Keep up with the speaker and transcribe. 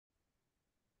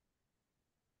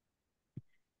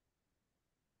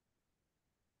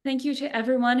Thank you to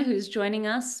everyone who's joining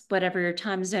us, whatever your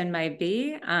time zone might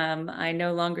be. I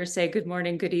no longer say good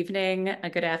morning, good evening,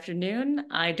 good afternoon.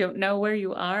 I don't know where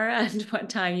you are and what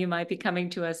time you might be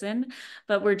coming to us in,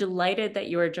 but we're delighted that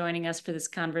you are joining us for this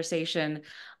conversation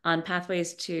on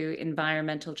pathways to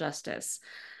environmental justice.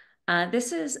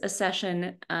 This is a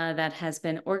session that has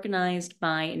been organized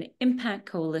by an impact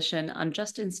coalition on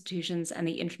just institutions and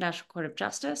the International Court of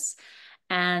Justice,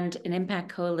 and an impact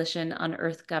coalition on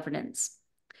Earth governance.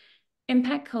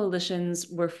 Impact coalitions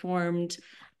were formed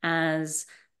as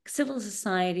civil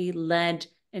society-led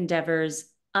endeavors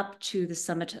up to the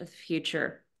Summit of the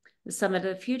Future. The Summit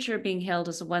of the Future being held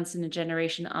as a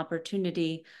once-in-a-generation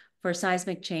opportunity for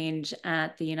seismic change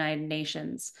at the United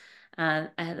Nations.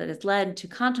 That has led to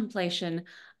contemplation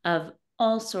of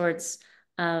all sorts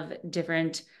of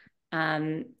different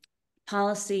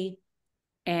policy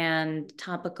and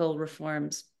topical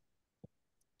reforms.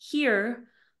 Here,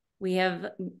 we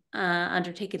have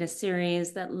undertaken a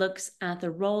series that looks at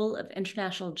the role of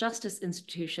international justice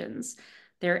institutions,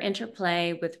 their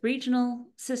interplay with regional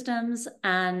systems,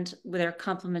 and their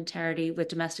complementarity with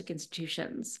domestic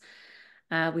institutions.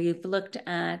 We've looked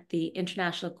at the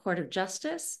International Court of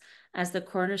Justice as the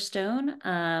cornerstone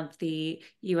of the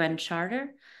UN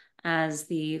Charter, as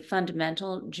the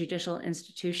fundamental judicial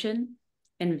institution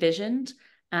envisioned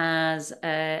as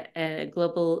a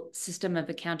global system of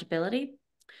accountability.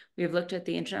 We have looked at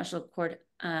the International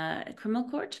Criminal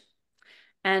Court,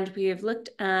 and we have looked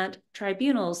at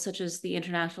tribunals such as the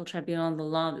International Tribunal on the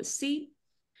Law of the Sea,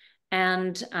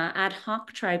 and ad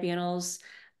hoc tribunals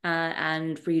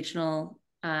and regional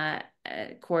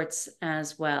courts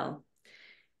as well.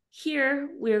 Here,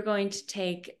 we're going to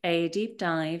take a deep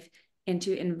dive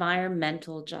into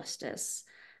environmental justice.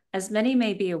 As many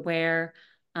may be aware,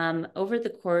 over the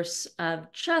course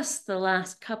of just the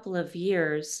last couple of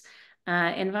years,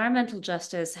 environmental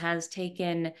justice has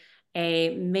taken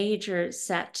a major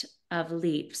set of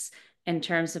leaps in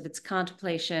terms of its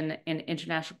contemplation in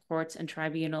international courts and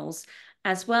tribunals,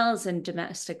 as well as in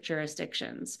domestic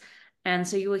jurisdictions. And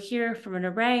so you will hear from an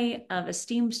array of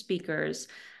esteemed speakers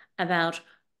about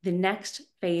the next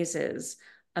phases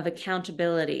of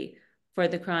accountability for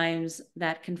the crimes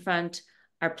that confront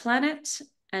our planet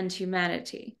and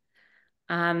humanity.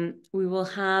 We will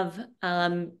have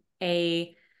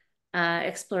a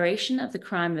exploration of the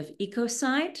crime of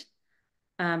ecocide,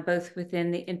 both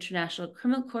within the International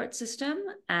Criminal Court system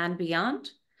and beyond.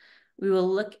 We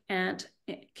will look at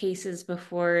cases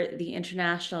before the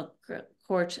International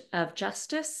Court of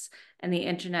Justice and the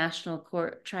International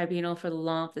Tribunal for the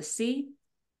Law of the Sea.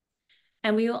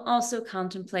 And we will also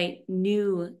contemplate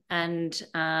new and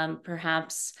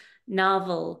perhaps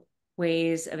novel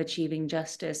ways of achieving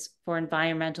justice for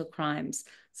environmental crimes,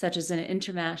 such as an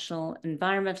international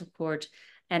environmental court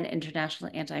and international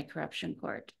anti-corruption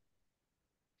court.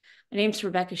 My name is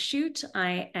Rebecca Shute.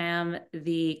 I am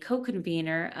the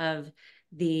co-convener of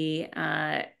the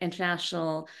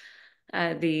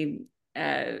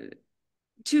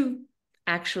two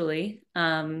actually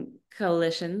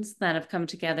coalitions that have come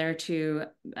together to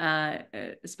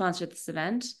sponsor this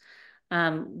event.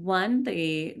 One,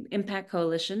 the Impact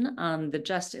Coalition on the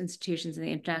Just Institutions in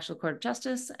the International Court of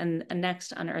Justice, and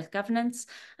next on Earth Governance.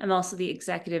 I'm also the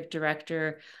executive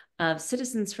director of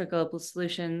Citizens for Global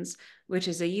Solutions, which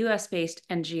is a US-based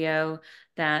NGO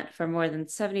that for more than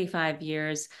 75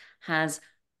 years has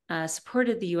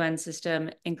supported the UN system,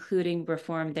 including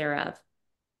reform thereof.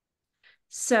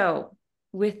 So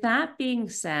with that being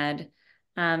said,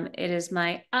 it is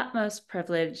my utmost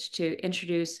privilege to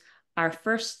introduce our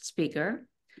first speaker,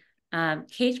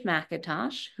 Kate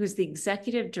McIntosh, who's the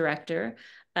executive director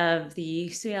of the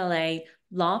UCLA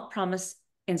Law Promise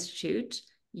Institute,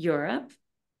 Europe.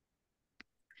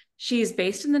 She is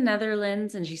based in the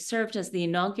Netherlands, and she served as the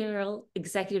inaugural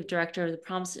executive director of the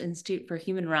Promise Institute for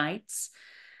Human Rights.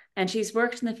 And she's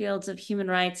worked in the fields of human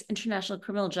rights, international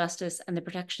criminal justice, and the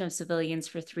protection of civilians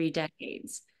for 3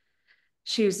 decades.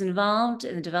 She was involved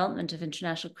in the development of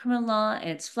international criminal law in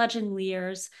its fledgling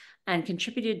years and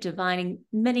contributed to defining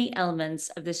many elements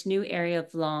of this new area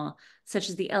of law, such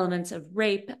as the elements of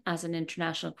rape as an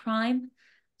international crime,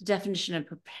 the definition of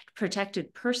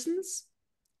protected persons,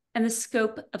 and the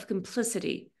scope of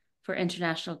complicity for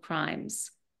international crimes.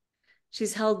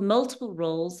 She's held multiple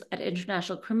roles at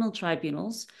international criminal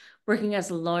tribunals, working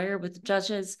as a lawyer with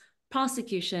judges,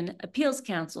 prosecution, appeals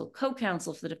counsel,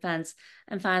 co-counsel for the defense,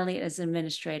 and finally as an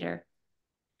administrator.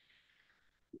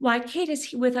 Why Kate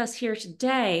is with us here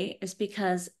today is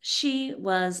because she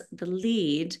was the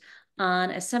lead on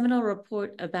a seminal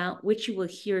report about which you will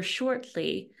hear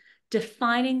shortly,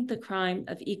 defining the crime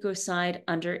of ecocide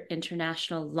under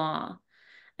international law.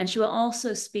 And she will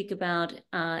also speak about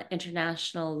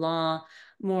international law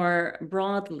more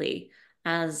broadly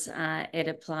as it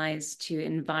applies to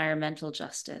environmental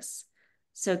justice.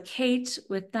 So Kate,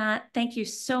 with that, thank you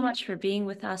so much for being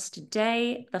with us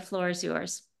today. The floor is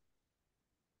yours.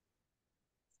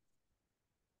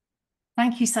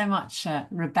 Thank you so much,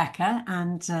 Rebecca,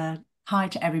 and hi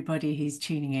to everybody who's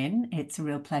tuning in. It's a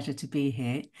real pleasure to be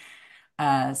here.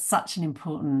 Such an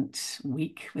important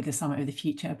week with the Summit of the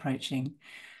Future approaching,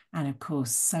 and of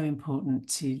course, so important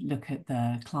to look at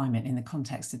the climate in the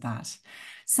context of that.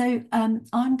 So I'm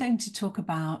going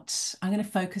to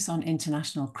focus on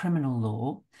international criminal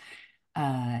law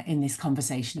in this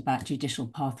conversation about judicial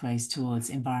pathways towards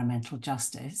environmental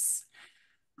justice.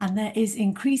 And there is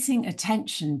increasing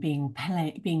attention being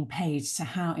paid to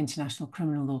how international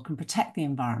criminal law can protect the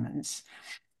environment.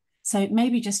 So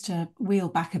maybe just to wheel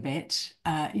back a bit,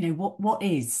 what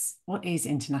is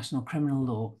international criminal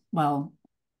law? Well,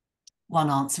 one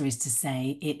answer is to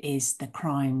say it is the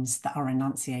crimes that are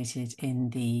enunciated in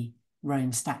the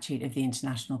Rome Statute of the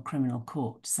International Criminal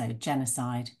Court. So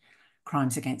genocide,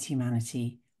 crimes against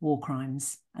humanity, war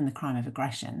crimes, and the crime of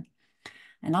aggression.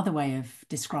 Another way of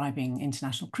describing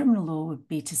international criminal law would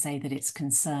be to say that it's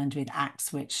concerned with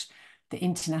acts which the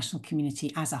international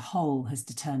community as a whole has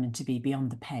determined to be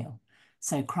beyond the pale.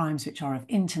 So crimes which are of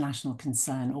international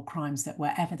concern, or crimes that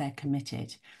wherever they're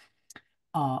committed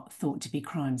are thought to be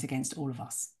crimes against all of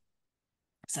us.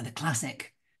 So the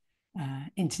classic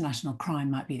international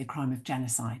crime might be the crime of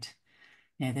genocide,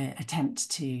 the attempt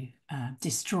to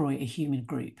destroy a human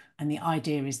group. And the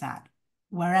idea is that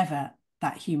wherever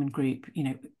that human group,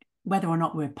 whether or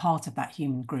not we're part of that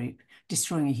human group,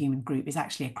 destroying a human group is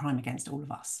actually a crime against all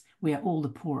of us. We are all the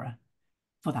poorer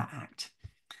for that act.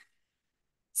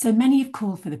 So many have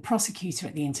called for the prosecutor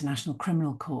at the International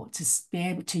Criminal Court to be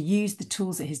able to use the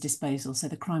tools at his disposal, so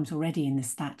the crimes already in the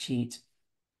statute,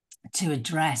 to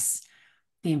address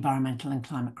the environmental and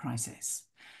climate crisis.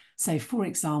 So, for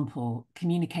example,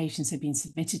 communications have been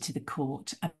submitted to the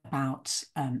court about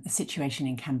a situation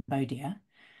in Cambodia,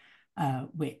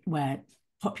 where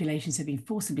populations have been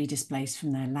forcibly displaced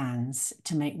from their lands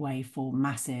to make way for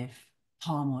massive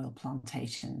palm oil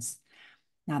plantations.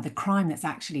 Now, the crime that's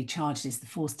actually charged is the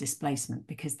forced displacement,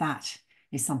 because that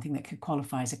is something that could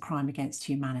qualify as a crime against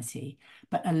humanity.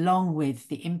 But along with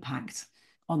the impact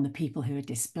on the people who are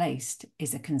displaced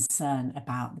is a concern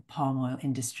about the palm oil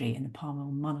industry and the palm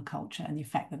oil monoculture and the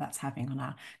effect that that's having on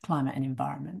our climate and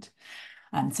environment.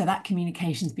 So that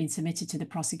communication has been submitted to the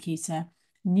prosecutor.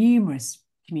 Numerous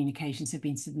communications have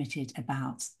been submitted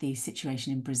about the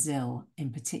situation in Brazil,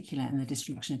 in particular, and the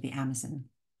destruction of the Amazon.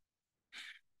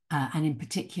 And in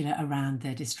particular around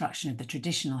the destruction of the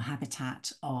traditional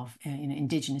habitat of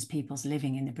indigenous peoples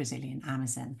living in the Brazilian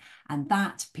Amazon. And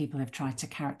that people have tried to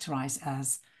characterize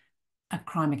as a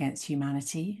crime against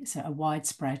humanity, so a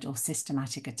widespread or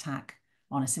systematic attack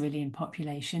on a civilian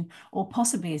population, or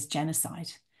possibly as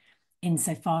genocide,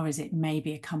 insofar as it may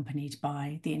be accompanied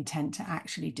by the intent to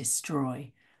actually destroy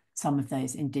some of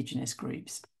those indigenous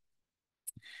groups.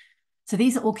 So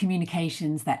these are all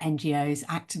communications that NGOs,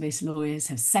 activists, lawyers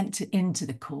have sent into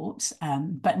the court,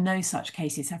 but no such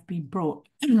cases have been brought,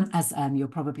 as you're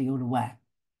probably all aware.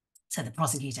 So the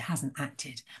prosecutor hasn't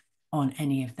acted on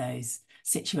any of those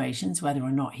situations, whether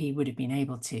or not he would have been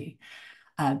able to.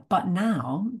 But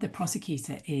now the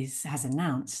prosecutor has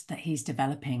announced that he's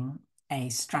developing a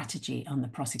strategy on the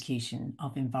prosecution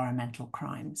of environmental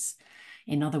crimes.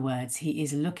 In other words, he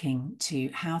is looking to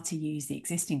how to use the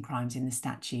existing crimes in the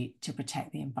statute to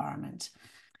protect the environment.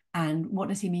 And what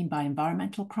does he mean by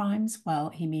environmental crimes? Well,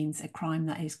 he means a crime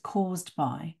that is caused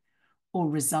by or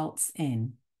results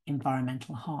in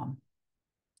environmental harm.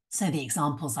 So the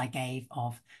examples I gave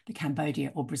of the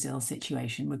Cambodia or Brazil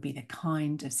situation would be the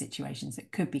kind of situations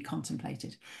that could be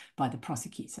contemplated by the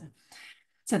prosecutor.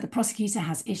 So the prosecutor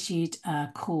has issued a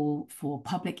call for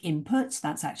public input.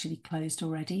 That's actually closed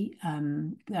already.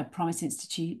 The Promise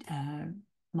Institute,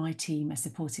 my team are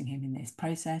supporting him in this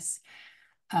process.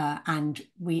 And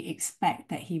we expect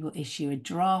that he will issue a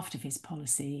draft of his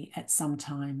policy at some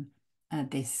time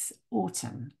this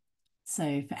autumn.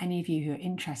 So for any of you who are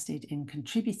interested in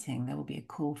contributing, there will be a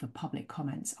call for public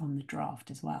comments on the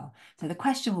draft as well. So the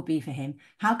question will be for him,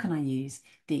 how can I use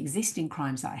the existing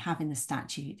crimes that I have in the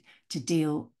statute to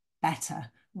deal better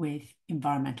with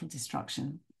environmental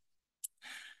destruction?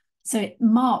 So it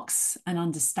marks an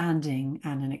understanding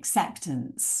and an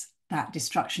acceptance that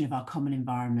destruction of our common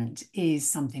environment is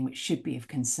something which should be of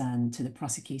concern to the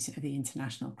prosecutor of the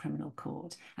International Criminal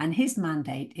Court. And his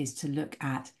mandate is to look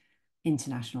at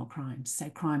international crimes, so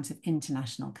crimes of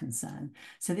international concern.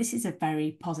 So this is a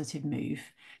very positive move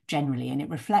generally, and it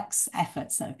reflects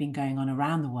efforts that have been going on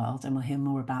around the world, and we'll hear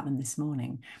more about them this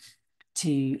morning,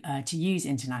 to use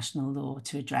international law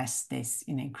to address this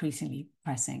increasingly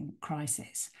pressing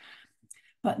crisis.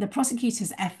 But the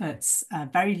prosecutor's efforts,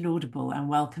 very laudable and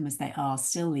welcome as they are,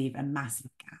 still leave a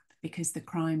massive gap, because the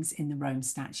crimes in the Rome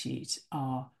Statute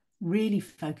are really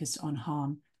focused on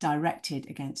harm directed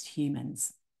against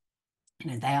humans.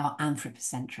 They are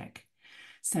anthropocentric.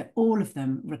 So all of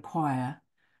them require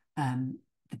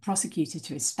the prosecutor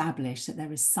to establish that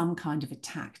there is some kind of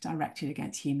attack directed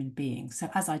against human beings. So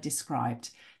as I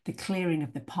described, the clearing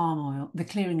of the palm oil, the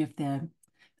clearing of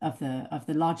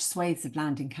the large swathes of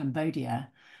land in Cambodia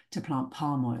to plant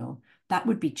palm oil, that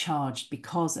would be charged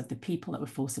because of the people that were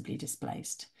forcibly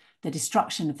displaced. The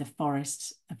destruction of the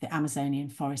forests, of the Amazonian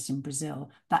forest in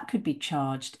Brazil, that could be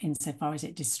charged insofar as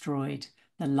it destroyed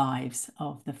the lives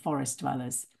of the forest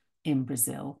dwellers in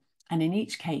Brazil. And in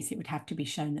each case, it would have to be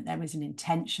shown that there was an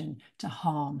intention to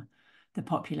harm the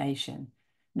population.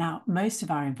 Now, most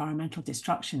of our environmental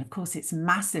destruction, of course, it's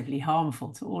massively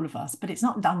harmful to all of us, but it's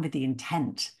not done with the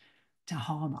intent to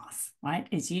harm us, right?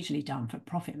 It's usually done for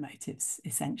profit motives,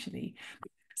 essentially.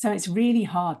 So it's really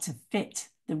hard to fit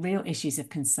the real issues of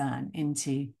concern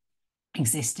into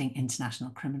existing international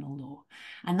criminal law.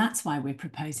 And that's why we're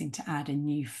proposing to add a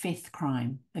new fifth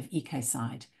crime of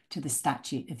ecocide to the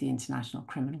statute of the International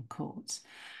Criminal Court.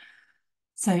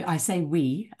 So I say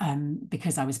we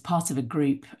because I was part of a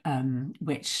group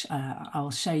which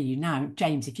I'll show you now.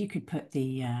 James, if you could put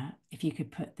the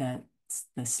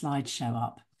slideshow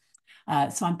up.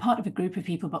 So I'm part of a group of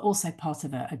people, but also part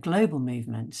of a global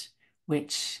movement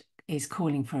which is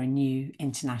calling for a new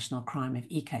international crime of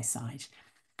ecocide.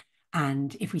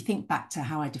 And if we think back to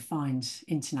how I defined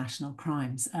international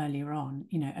crimes earlier on,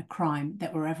 a crime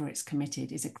that wherever it's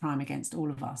committed is a crime against all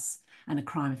of us and a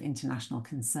crime of international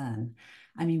concern.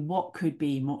 I mean, what could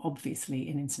be more obviously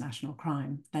an international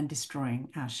crime than destroying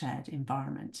our shared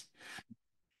environment?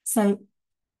 So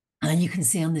you can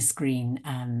see on the screen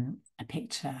a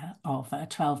picture of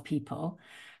 12 people.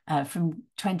 From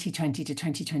 2020 to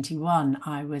 2021,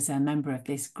 I was a member of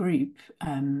this group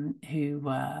who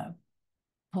were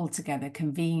pulled together,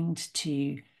 convened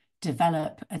to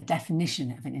develop a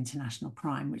definition of an international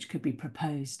crime, which could be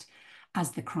proposed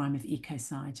as the crime of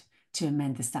ecocide to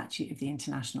amend the statute of the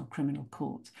International Criminal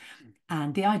Court.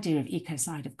 And the idea of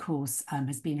ecocide, of course,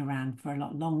 has been around for a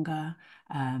lot longer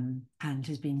and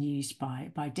has been used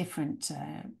by different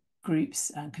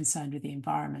groups concerned with the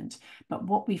environment. But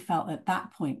what we felt at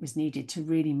that point was needed to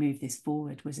really move this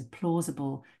forward was a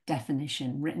plausible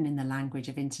definition written in the language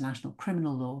of international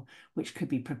criminal law, which could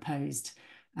be proposed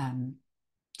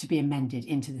to be amended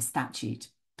into the statute.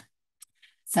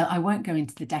 So I won't go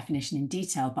into the definition in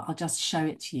detail, but I'll just show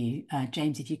it to you.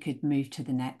 James, if you could move to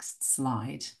the next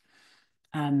slide.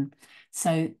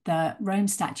 So the Rome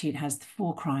Statute has the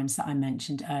 4 crimes that I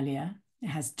mentioned earlier. It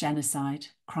has genocide,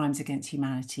 crimes against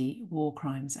humanity, war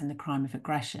crimes, and the crime of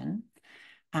aggression.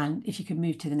 And if you could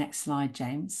move to the next slide,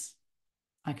 James,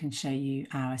 I can show you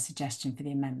our suggestion for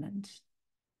the amendment.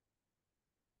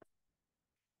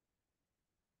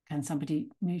 Can somebody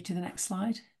move to the next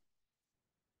slide?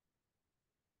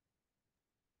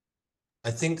 I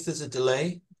think there's a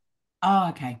delay. Oh,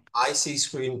 okay. I see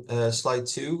screen slide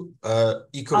 2,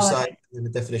 ecocide okay. in the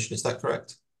definition. Is that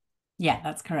correct? Yeah,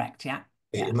 that's correct. Yeah.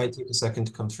 It might take a second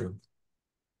to come through.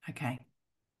 Okay.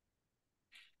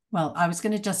 Well, I was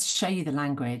going to just show you the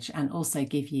language and also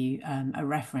give you a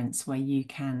reference where you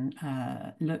can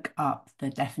look up the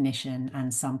definition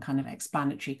and some kind of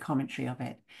explanatory commentary of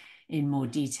it in more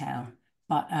detail.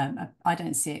 But I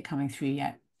don't see it coming through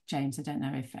yet, James. I don't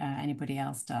know if anybody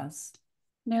else does.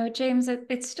 No, James,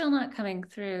 it's still not coming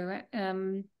through. I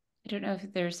don't know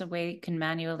if there's a way you can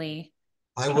manually.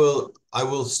 I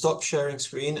will stop sharing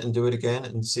screen and do it again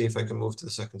and see if I can move to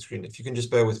the second screen. If you can just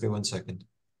bear with me 1 second.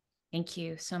 Thank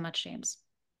you so much, James.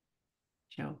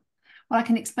 Sure. Well, I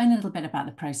can explain a little bit about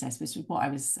the process, which is what I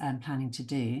was planning to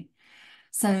do.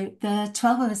 So the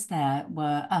 12 of us there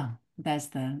were, there's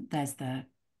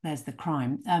the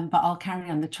crime. But I'll carry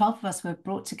on. The 12 of us were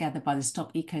brought together by the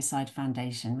Stop Ecocide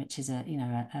Foundation, which is an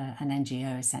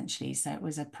NGO essentially. So it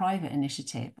was a private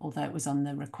initiative, although it was on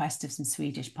the request of some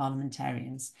Swedish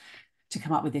parliamentarians to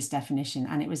come up with this definition.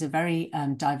 And it was a very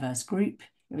diverse group.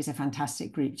 It was a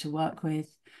fantastic group to work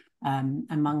with.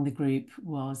 Among the group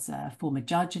was a former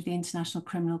judge of the International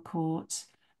Criminal Court,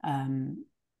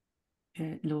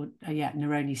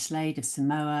 Neroni Slade of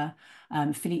Samoa,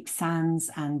 Philippe Sands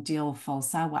and Diol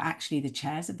Folsau were actually the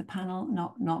chairs of the panel,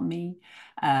 not me.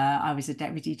 I was a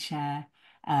deputy chair.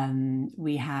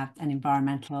 We have an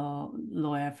environmental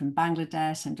lawyer from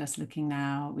Bangladesh. I'm just looking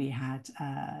now. We had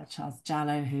Charles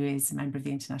Jallo, who is a member of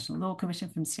the International Law Commission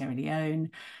from Sierra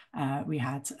Leone. We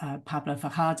had Pablo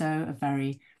Fajardo, a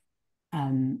very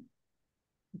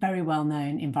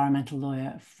well-known environmental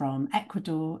lawyer from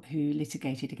Ecuador who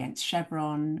litigated against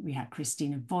Chevron. We had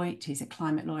Christina Voigt, who's a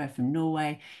climate lawyer from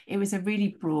Norway. It was a really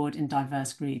broad and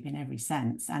diverse group in every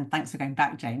sense. And thanks for going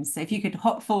back, James. So if you could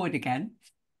hop forward again.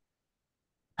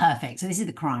 Perfect. So this is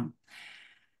the crime.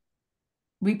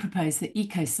 We propose that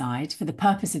ecocide, for the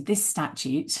purpose of this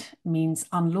statute, means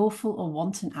unlawful or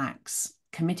wanton acts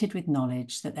committed with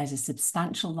knowledge that there's a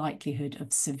substantial likelihood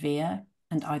of severe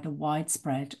and either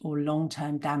widespread or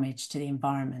long-term damage to the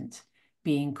environment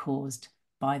being caused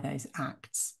by those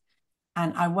acts.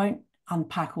 And I won't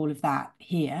unpack all of that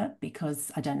here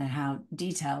because I don't know how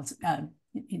detailed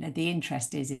the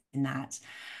interest is in that.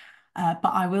 But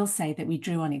I will say that we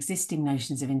drew on existing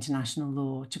notions of international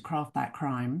law to craft that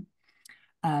crime.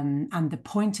 And the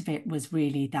point of it was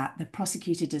really that the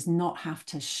prosecutor does not have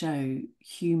to show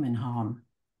human harm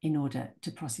in order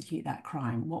to prosecute that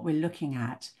crime. What we're looking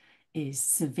at is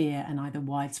severe and either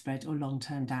widespread or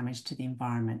long-term damage to the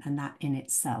environment. And that in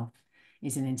itself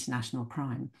is an international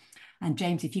crime. And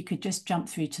James, if you could just jump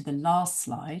through to the last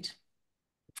slide.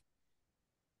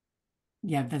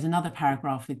 Yeah, there's another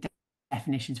paragraph with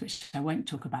definitions, which I won't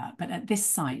talk about. But at this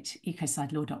site,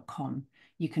 ecocidelaw.com,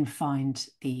 you can find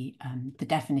the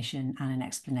definition and an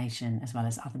explanation, as well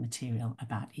as other material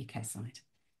about ecocide.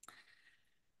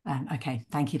 Okay,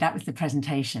 thank you. That was the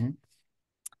presentation.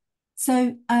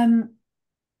 So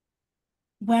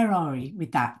where are we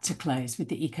with that to close with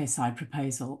the ecocide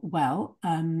proposal? Well,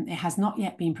 it has not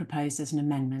yet been proposed as an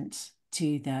amendment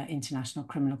to the International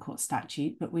Criminal Court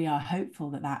statute, but we are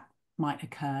hopeful that that might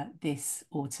occur this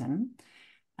autumn.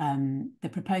 The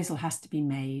proposal has to be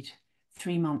made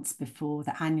 3 months before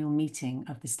the annual meeting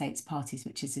of the states parties,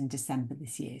 which is in December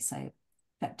this year. So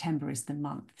September is the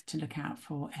month to look out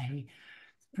for a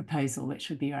proposal, which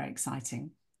would be very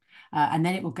exciting. And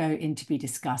then it will go in to be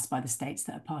discussed by the states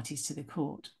that are parties to the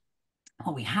court.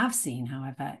 What we have seen,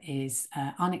 however, is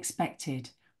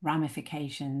unexpected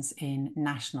ramifications in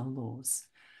national laws.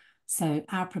 So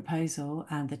our proposal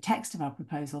and the text of our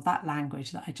proposal, that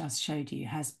language that I just showed you,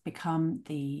 has become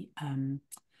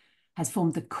has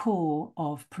formed the core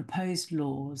of proposed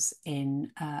laws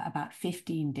in about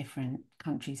 15 different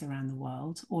countries around the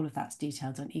world. All of that's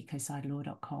detailed on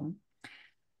ecocidelaw.com,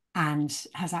 and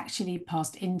has actually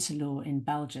passed into law in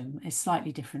Belgium. A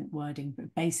slightly different wording,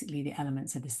 but basically the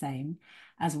elements are the same,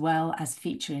 as well as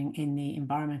featuring in the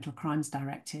Environmental Crimes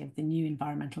Directive, the new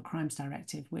Environmental Crimes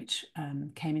Directive, which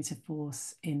came into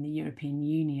force in the European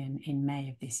Union in May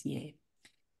of this year.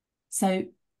 So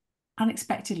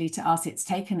unexpectedly to us, it's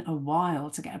taken a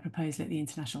while to get a proposal at the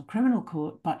International Criminal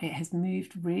Court, but it has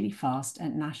moved really fast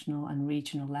at national and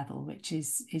regional level, which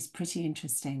is pretty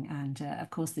interesting. And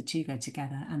of course, the two go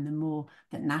together. And the more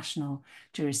that national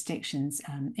jurisdictions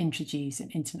introduce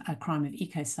a crime of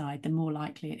ecocide, the more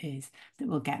likely it is that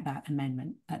we'll get that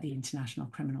amendment at the International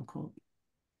Criminal Court.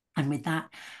 And with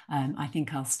that, I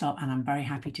think I'll stop, and I'm very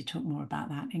happy to talk more about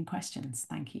that in questions.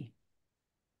 Thank you.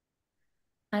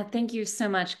 Thank you so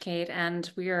much, Kate, and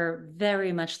we are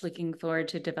very much looking forward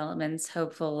to developments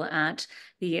hopeful at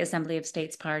the Assembly of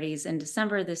States Parties in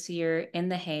December this year in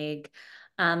The Hague.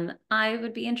 I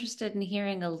would be interested in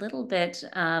hearing a little bit,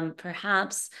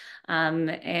 perhaps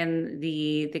in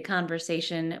the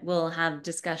conversation. We'll have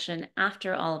discussion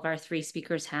after all of our three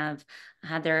speakers have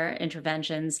had their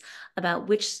interventions about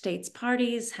which states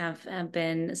parties have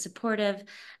been supportive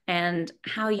and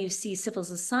how you see civil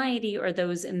society or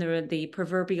those in the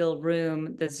proverbial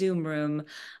room, the Zoom room,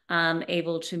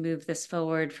 able to move this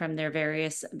forward from their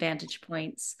various vantage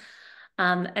points.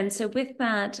 And so with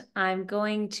that, I'm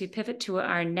going to pivot to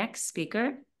our next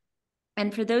speaker.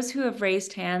 And for those who have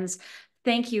raised hands,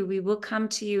 thank you. We will come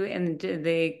to you in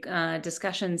the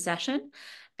discussion session.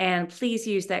 And please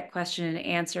use that question and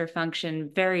answer function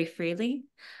very freely.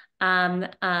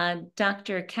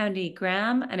 Dr. County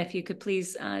Graham, and if you could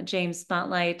please, James,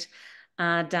 spotlight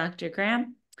Dr.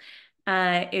 Graham,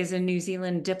 is a New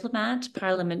Zealand diplomat,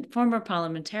 former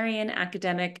parliamentarian,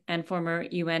 academic, and former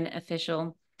UN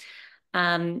official.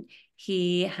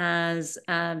 He has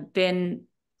been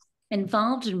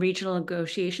involved in regional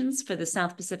negotiations for the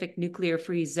South Pacific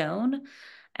Nuclear-Free Zone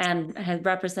and has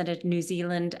represented New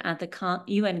Zealand at the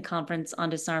UN Conference on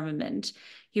Disarmament.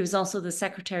 He was also the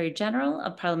Secretary General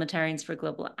of Parliamentarians for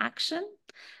Global Action,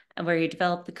 where he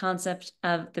developed the concept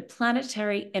of the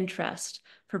planetary interest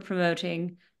for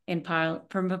promotion in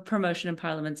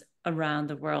parliaments around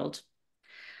the world.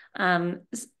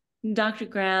 Dr.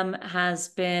 Graham has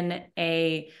been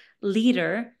a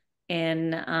leader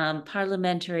in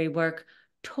parliamentary work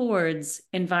towards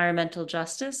environmental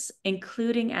justice,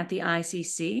 including at the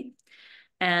ICC.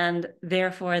 And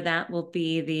therefore, that will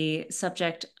be the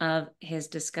subject of his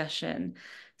discussion.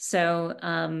 So,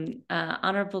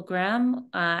 Honorable Graham,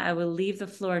 I will leave the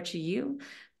floor to you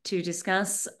to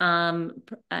discuss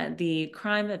the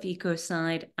crime of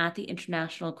ecocide at the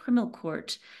International Criminal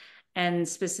Court, and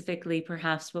specifically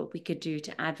perhaps what we could do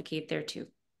to advocate there too.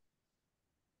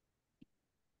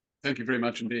 Thank you very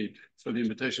much indeed for the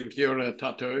invitation. Kia ora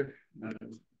tatou,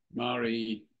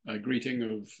 Maori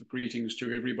greetings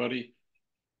to everybody.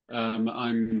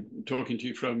 I'm talking to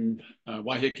you from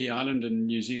Waiheke Island in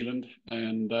New Zealand,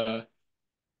 and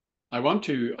I'd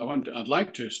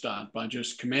like to start by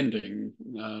just commending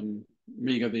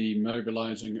MEGA, the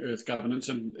Mobilizing Earth Governance,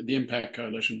 and the Impact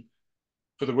Coalition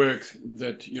for the work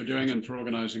that you're doing and for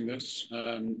organizing this.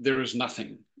 There is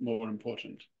nothing more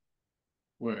important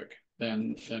work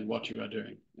than what you are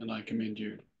doing, and I commend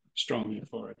you strongly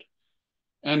for it.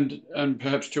 And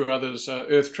perhaps two others,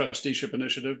 Earth Trusteeship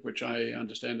Initiative, which I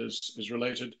understand is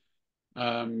related.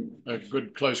 A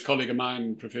good close colleague of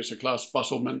mine, Professor Klaus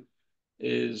Bosselman,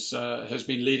 has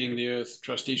been leading the Earth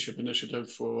Trusteeship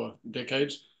Initiative for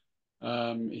decades.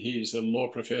 He's a law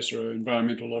professor, an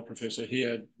environmental law professor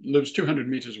here, lives 200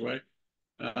 meters away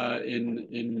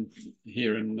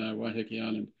here in Waiheke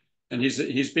Island. And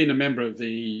he's been a member of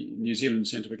the New Zealand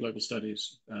Centre for Global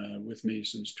Studies with me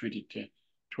since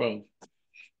 2012.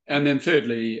 And then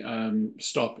thirdly,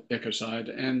 Stop Ecocide,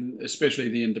 and especially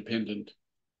the independent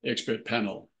expert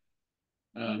panel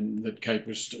that Kate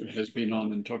has been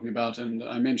on and talking about. And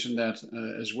I mentioned that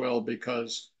as well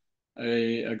because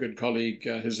a good colleague,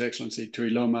 His Excellency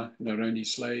Tuiloma Naroni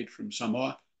Slade from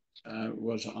Samoa,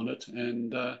 was on it,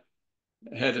 and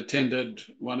had attended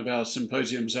one of our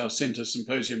symposiums, our centre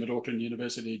symposium at Auckland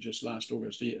University just last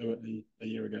August, a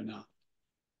year ago now.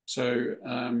 So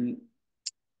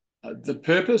the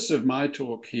purpose of my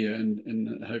talk here,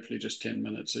 in hopefully just 10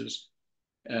 minutes, is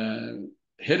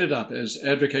headed up as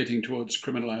advocating towards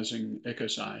criminalizing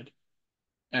ecocide.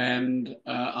 And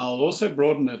I'll also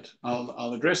broaden it.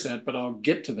 I'll address that, but I'll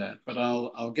get to that. But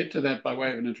I'll get to that by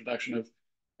way of an introduction of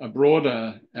a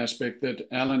broader aspect that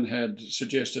Alan had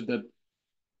suggested, that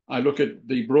I look at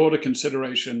the broader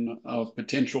consideration of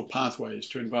potential pathways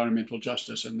to environmental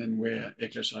justice and then where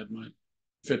ecocide might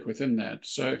fit within that.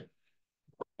 So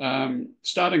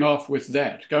starting off with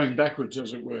that, going backwards,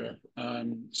 as it were,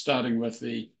 starting with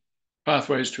the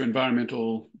pathways to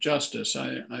environmental justice,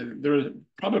 there are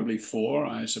probably four,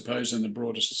 I suppose, in the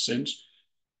broadest sense.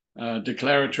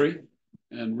 Declaratory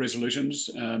and resolutions,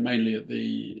 mainly at the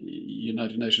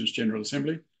United Nations General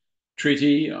Assembly.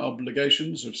 Treaty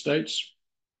obligations of states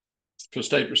for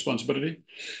state responsibility.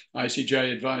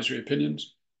 ICJ advisory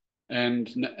opinions,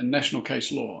 and national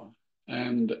case law.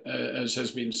 And as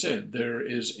has been said, there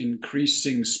is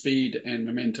increasing speed and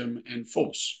momentum and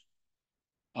force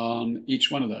on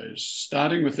each one of those.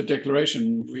 Starting with the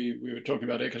declaration, we were talking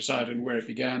about ecocide and where it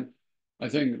began. I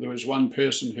think there was one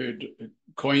person who'd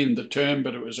coined the term,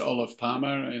 but it was Olof Palme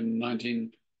in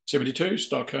 1972,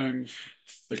 Stockholm,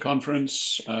 the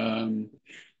conference,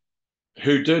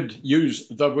 who did use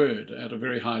the word at a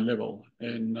very high level,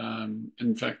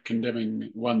 in fact, condemning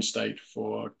one state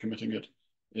for committing it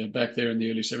back there in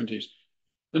the early 70s.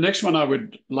 The next one I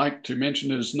would like to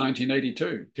mention is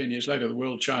 1982, 10 years later, the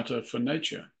World Charter for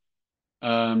Nature,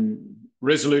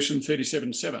 Resolution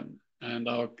 37.7, and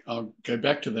I'll go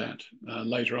back to that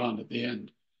later on at the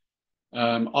end.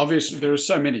 Obviously, there are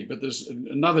so many, but there's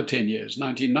another 10 years,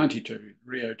 1992,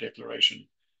 Rio Declaration,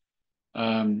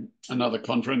 another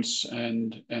conference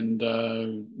and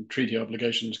treaty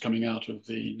obligations coming out of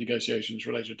the negotiations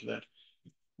related to that.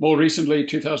 More recently,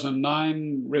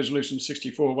 2009, Resolution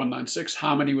 64.196,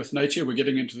 Harmony with Nature. We're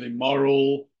getting into the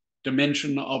moral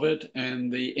dimension of it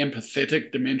and the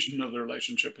empathetic dimension of the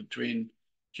relationship between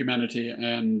humanity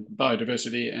and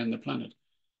biodiversity and the planet.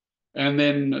 And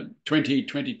then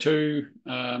 2022,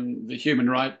 the human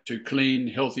right to clean,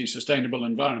 healthy, sustainable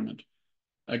environment.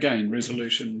 Again,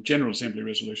 General Assembly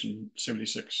Resolution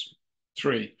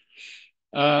 76.3.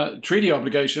 Treaty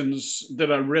obligations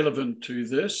that are relevant to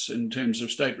this in terms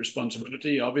of state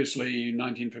responsibility, obviously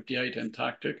 1958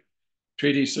 Antarctic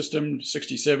Treaty System,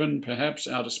 67 perhaps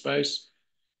outer space,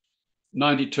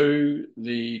 92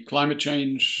 the Climate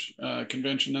Change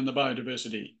Convention and the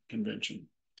Biodiversity Convention,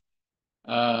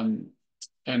 and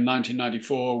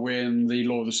 1994 when the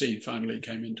Law of the Sea finally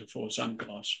came into force,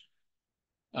 UNCLOS.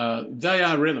 They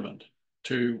are relevant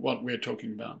to what we're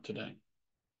talking about today.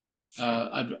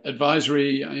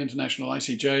 advisory, international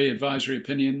ICJ advisory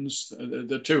opinions,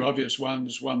 the two obvious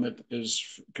ones, one that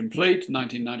is complete,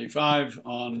 1995,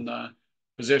 on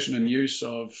possession and use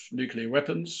of nuclear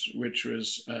weapons, which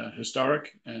was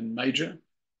historic and major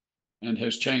and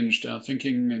has changed our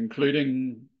thinking,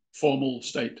 including formal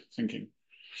state thinking.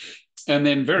 And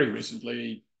then very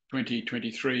recently,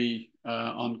 2023,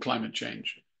 on climate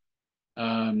change,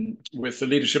 with the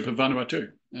leadership of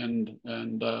Vanuatu. And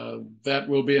that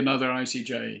will be another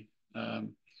ICJ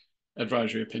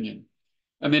advisory opinion.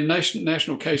 And then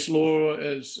national case law,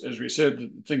 as we said,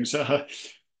 things are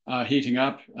heating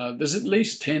up. There's at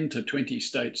least 10 to 20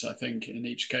 states, I think, in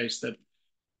each case that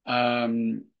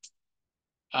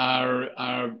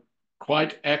are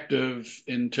quite active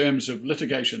in terms of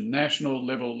litigation, national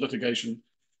level litigation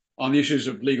on the issues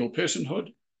of legal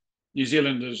personhood. New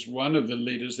Zealand is one of the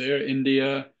leaders there,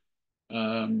 India,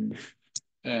 and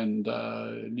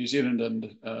New Zealand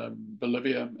and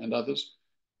Bolivia and others.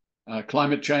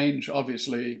 Climate change,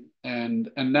 obviously, and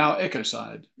now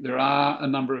ecocide. There are a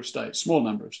number of states, small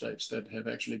number of states, that have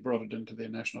actually brought it into their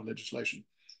national legislation.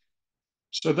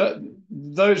 So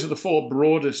those are the four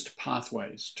broadest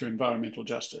pathways to environmental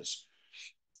justice.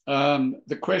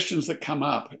 The questions that come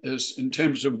up is in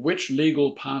terms of which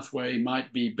legal pathway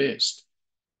might be best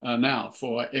now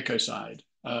for ecocide.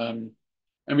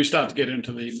 And we start to get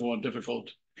into the more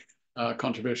difficult,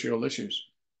 controversial issues.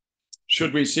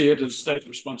 Should we see it as state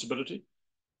responsibility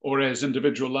or as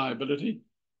individual liability?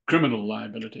 Criminal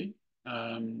liability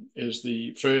is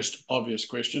the first obvious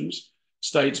questions.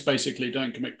 States basically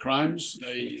don't commit crimes.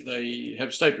 They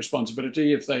have state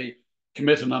responsibility. If they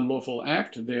commit an unlawful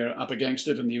act, they're up against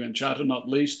it in the UN Charter, not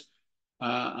least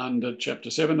under Chapter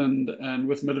 7 and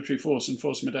with military force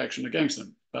enforcement action against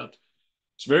them. But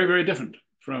it's very, very different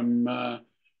from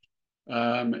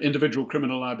individual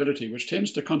criminal liability, which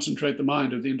tends to concentrate the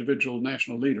mind of the individual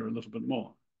national leader a little bit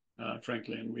more,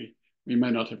 frankly, and we may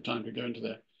not have time to go into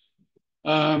that.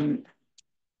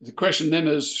 The question then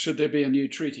is, should there be a new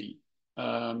treaty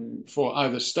for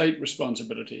either state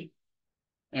responsibility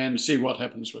and see what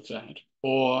happens with that,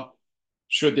 or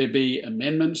should there be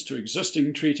amendments to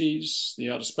existing treaties, the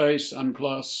outer space,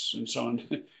 UNCLOS, and so on,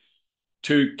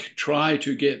 to try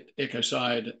to get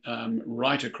ecocide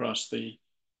right across the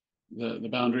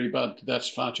boundary, but that's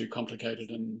far too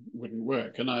complicated and wouldn't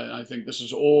work. And I think this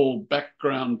is all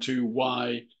background to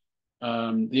why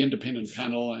the independent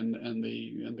panel and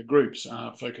the groups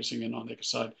are focusing in on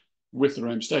ecocide with the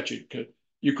Rome Statute.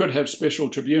 You could have special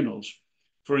tribunals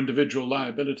for individual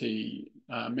liability,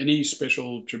 many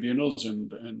special tribunals,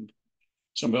 and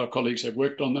some of our colleagues have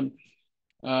worked on them.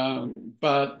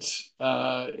 But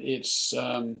it's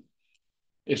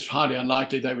highly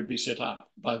unlikely they would be set up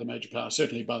by the major powers,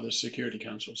 certainly by the Security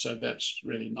Council. So that's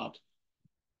really not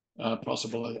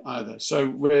possible either.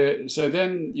 So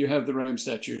then you have the Rome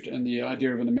Statute and the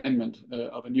idea of an amendment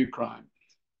of a new crime.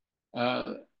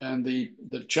 And the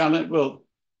challenge, well,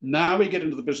 now we get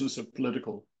into the business of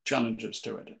political challenges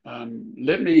to it.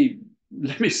 Let me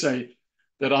say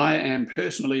that I am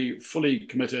personally fully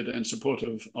committed and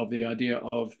supportive of the idea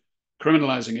of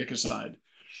criminalizing ecocide.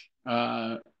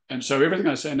 And so everything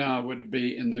I say now would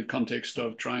be in the context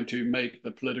of trying to make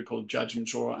the political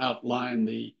judgments or outline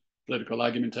the political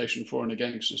argumentation for and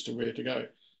against as to where to go.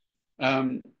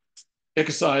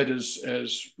 Ecocide,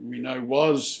 as we know,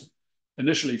 was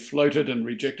initially floated and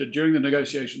rejected during the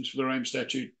negotiations for the Rome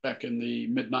Statute back in the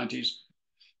mid-90s.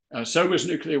 So was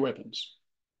nuclear weapons.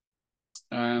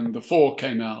 And the four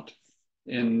came out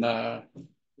in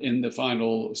the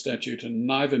final statute, and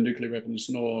neither nuclear weapons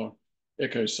nor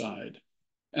ecocide.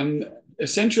 And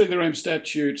essentially the Rome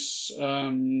Statute's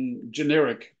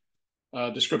generic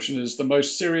description is the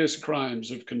most serious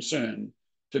crimes of concern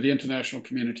to the international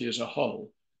community as a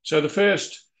whole. So the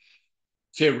first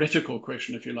theoretical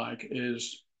question, if you like,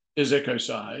 is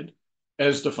ecocide,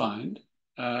 as defined,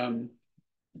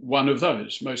 one of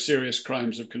those most serious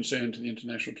crimes of concern to the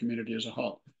international community as a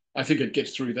whole? I think it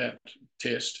gets through that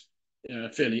test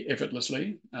fairly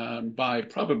effortlessly by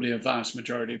probably a vast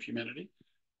majority of humanity.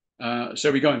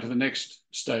 So we go into the next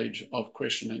stage of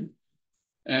questioning,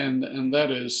 and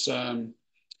that is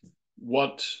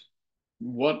what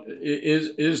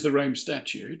is the Rome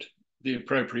Statute the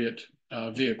appropriate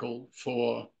vehicle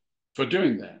for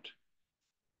doing that?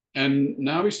 And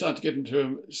now we start to get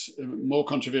into more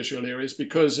controversial areas,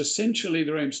 because essentially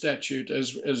the Rome Statute,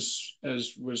 as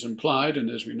was implied and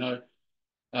as we know,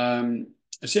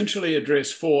 essentially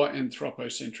address four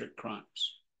anthropocentric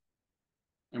crimes.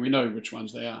 And we know which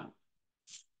ones they are.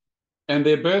 And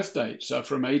their birth dates are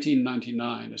from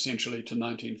 1899, essentially, to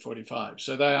 1945.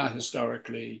 So they are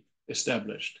historically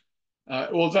established.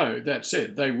 Although, that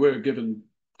said, they were given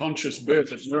conscious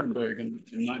birth at Nuremberg in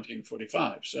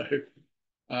 1945. So,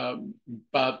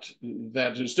 but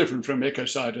that is different from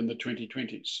ecocide in the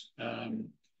 2020s.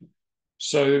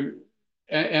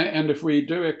 And if we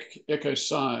do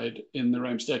ecocide in the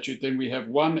Rome Statute, then we have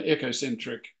one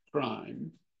ecocentric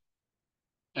crime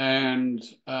and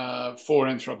 4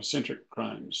 anthropocentric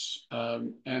crimes.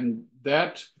 And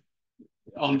that,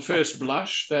 on first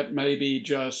blush, that may be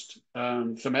just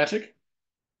thematic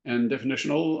and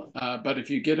definitional, but if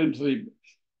you get into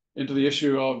the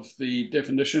issue of the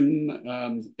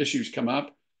definition, issues come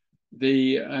up.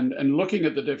 And looking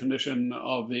at the definition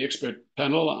of the expert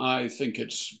panel, I think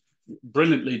it's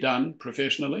brilliantly done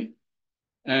professionally,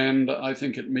 and I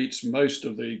think it meets most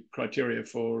of the criteria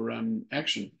for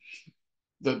action.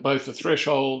 That both the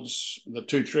thresholds, the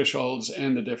 2 thresholds,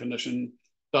 and the definition,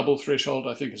 double threshold,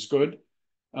 I think is good.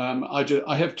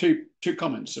 I have two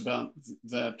comments about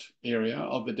that area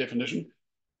of the definition.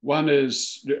 One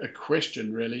is a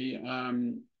question, really. Are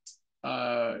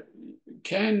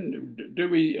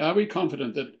we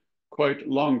confident that, quote,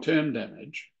 long-term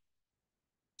damage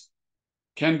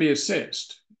can be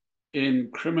assessed in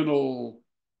criminal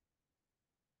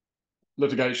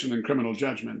litigation and criminal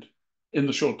judgment in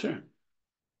the short term?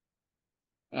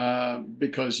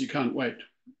 Because you can't wait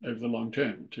over the long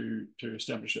term to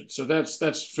establish it. So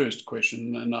that's first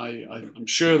question, and I'm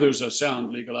sure there's a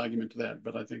sound legal argument to that,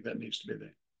 but I think that needs to be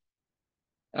there.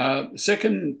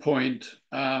 Second point,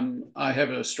 I have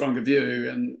a stronger view,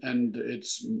 and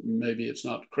maybe it's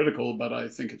not critical, but I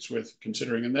think it's worth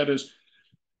considering, and that is,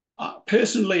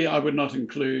 personally, I would not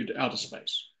include outer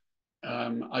space.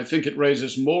 I think it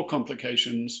raises more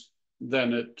complications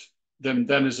than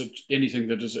anything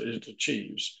that it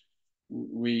achieves.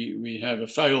 We have a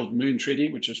failed moon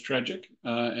treaty, which is tragic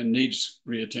and needs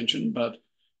reattention, but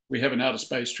we have an outer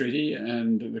space treaty,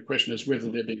 and the question is whether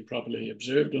they're being properly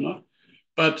observed or not.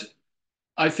 But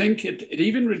I think it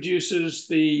even reduces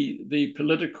the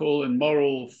political and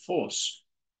moral force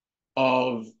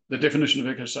of the definition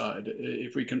of ecocide.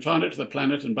 If we confine it to the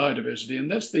planet and biodiversity,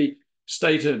 and that's the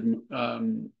stated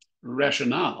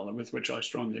rationale with which I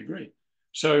strongly agree.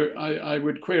 So I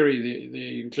would query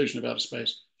the inclusion of outer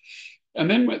space. And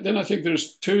then I think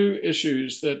there's 2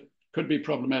 issues that could be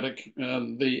problematic,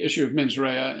 the issue of mens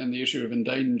rea and the issue of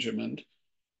endangerment.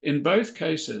 In both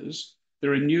cases,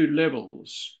 there are new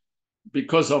levels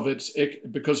because it's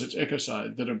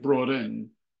ecocide that are brought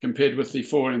in compared with the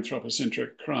 4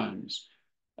 anthropocentric crimes.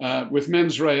 With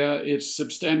mens rea, it's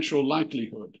substantial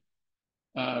likelihood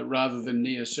rather than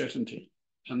near certainty.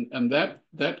 And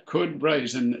that could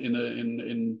raise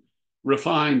in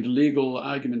refined legal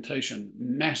argumentation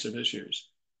massive issues.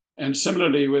 And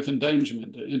similarly with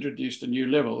endangerment, it introduced a new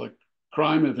level, a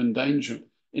crime of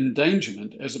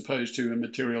endangerment as opposed to a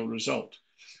material result.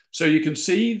 So you can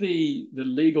see the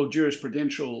legal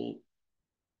jurisprudential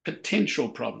potential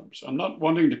problems. I'm not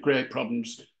wanting to create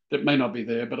problems that may not be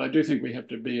there, but I do think we have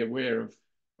to be aware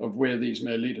of where these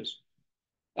may lead us.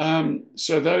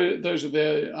 So those are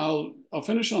there. I'll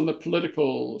finish on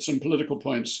some political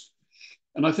points.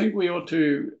 And I think we ought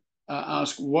to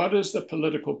ask, what is the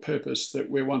political purpose that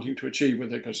we're wanting to achieve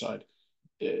with ecocide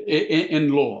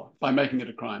in law by making it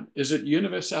a crime? Is it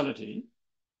universality,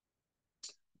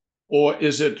 or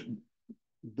is it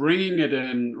bringing it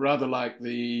in rather like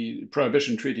the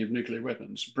Prohibition Treaty of Nuclear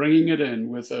Weapons, bringing it in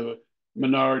with a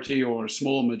minority or a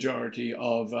small majority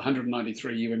of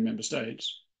 193 UN member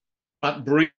states, but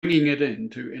bringing it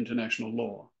into international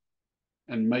law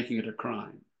and making it a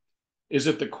crime? Is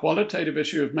it the qualitative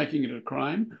issue of making it a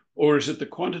crime, or is it the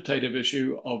quantitative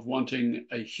issue of wanting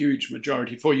a huge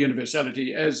majority for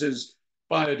universality, as is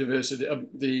biodiversity,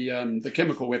 the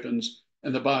chemical weapons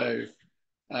and the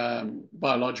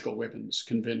biological weapons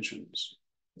conventions?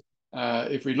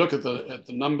 If we look at the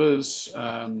numbers,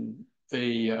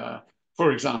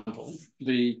 for example,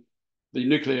 the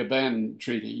nuclear ban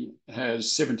treaty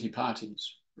has 70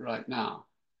 parties right now,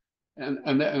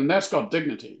 and that's got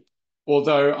dignity.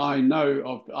 Although I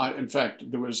know in fact,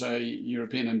 there was a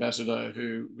European ambassador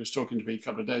who was talking to me a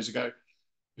couple of days ago,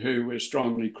 who was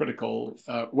strongly critical,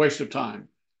 waste of time,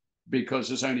 because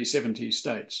there's only 70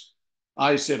 states.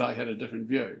 I said I had a different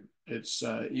view. It's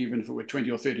even if it were 20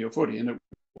 or 30 or 40, and it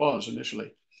was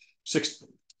initially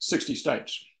 60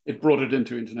 states, it brought it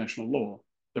into international law,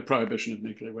 the prohibition of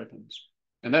nuclear weapons.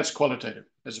 And that's qualitative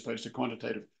as opposed to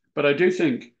quantitative. But I do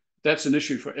think that's an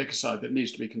issue for ecocide that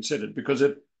needs to be considered, because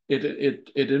it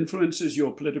influences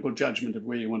your political judgment of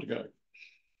where you want to go.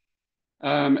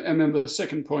 And then the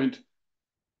second point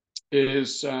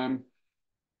is the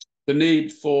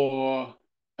need for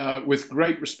with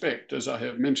great respect, as I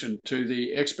have mentioned, to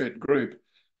the expert group,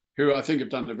 who I think have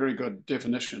done a very good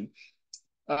definition.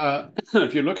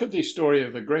 If you look at the story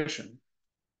of aggression,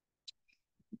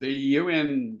 the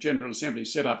UN General Assembly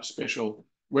set up a special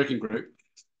working group,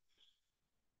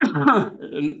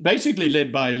 basically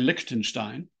led by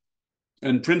Liechtenstein,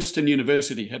 and Princeton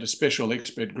University had a special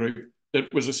expert group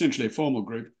that was essentially a formal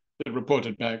group that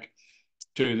reported back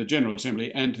to the General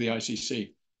Assembly and to the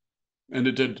ICC. And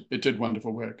it did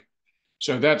wonderful work.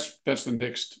 So that's the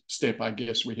next step, I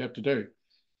guess, we have to do.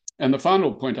 And the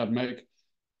final point I'd make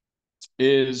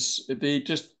is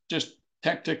just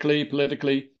tactically,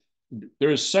 politically,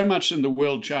 there is so much in the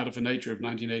World Charter for Nature of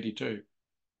 1982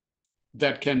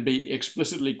 that can be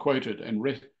explicitly quoted and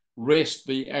rest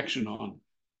the action on,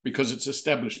 because it's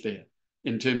established there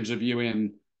in terms of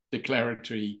UN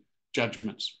declaratory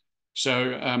judgments.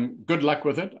 So good luck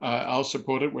with it. I'll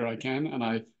support it where I can, and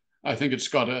I think it's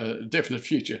got a definite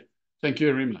future. Thank you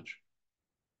very much.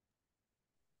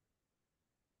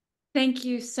 Thank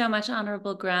you so much,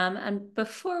 Honorable Graham. And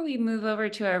before we move over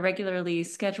to our regularly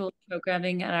scheduled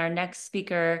programming and our next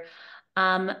speaker,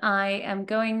 I am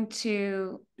going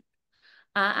to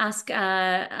ask Kate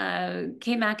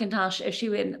McIntosh if she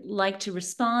would like to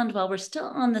respond while we're still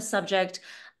on the subject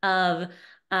of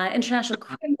international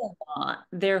criminal law,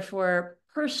 therefore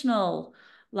personal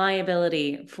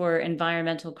liability for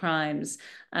environmental crimes,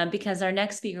 because our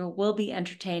next speaker will be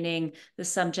entertaining the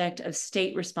subject of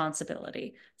state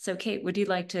responsibility. So Kate, would you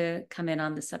like to come in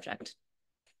on this subject?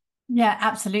 Yeah,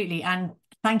 absolutely. And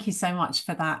thank you so much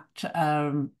for that.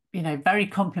 Very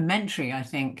complimentary, I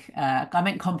think. I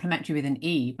meant complimentary with an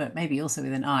E, but maybe also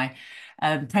with an I.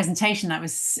 Presentation that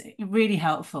was really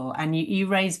helpful, and you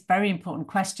raised very important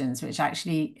questions, which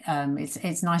actually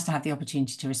it's nice to have the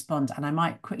opportunity to respond. And I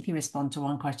might quickly respond to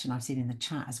one question I've seen in the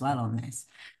chat as well on this.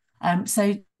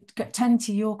 So turning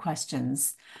to your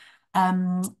questions,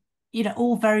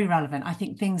 all very relevant. I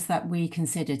think things that we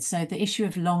considered. So the issue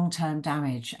of long-term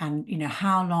damage and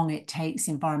how long it takes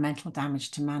environmental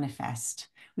damage to manifest,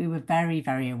 we were very,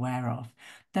 very aware of.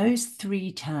 Those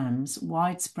three terms,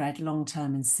 widespread,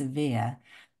 long-term, and severe,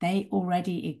 they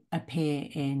already appear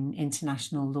in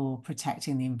international law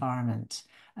protecting the environment,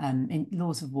 in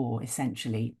laws of war,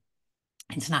 essentially,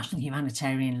 international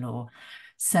humanitarian law.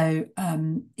 So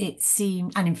it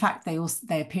seemed, and in fact, they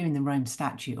appear in the Rome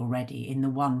Statute already, in the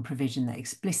one provision that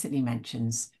explicitly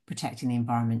mentions protecting the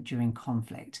environment during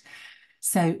conflict.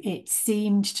 So it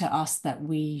seemed to us that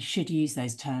we should use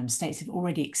those terms. States have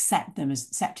already accepted them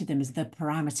as the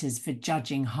parameters for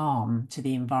judging harm to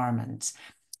the environment.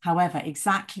 However,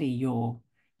 exactly your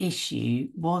issue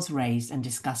was raised and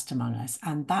discussed among us,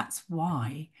 and that's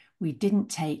why we didn't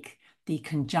take the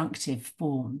conjunctive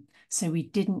form. So we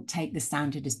didn't take the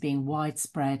standard as being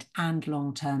widespread and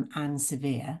long-term and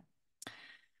severe,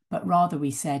 but rather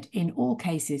we said in all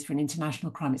cases for an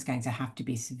international crime, it's going to have to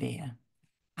be severe.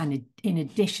 And in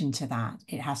addition to that,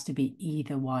 it has to be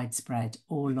either widespread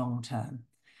or long-term.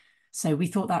 So we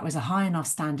thought that was a high enough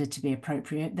standard to be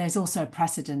appropriate. There's also a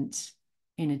precedent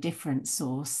in a different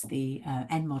source, the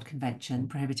NMOD Convention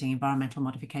prohibiting environmental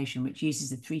modification, which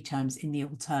uses the three terms in the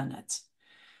alternate.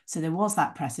 So there was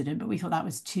that precedent, but we thought that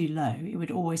was too low. It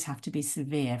would always have to be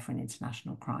severe for an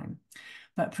international crime.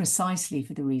 But precisely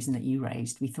for the reason that you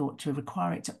raised, we thought to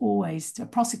require it to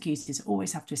prosecutors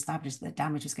always have to establish that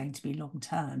damage is going to be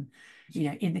long-term,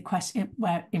 in the question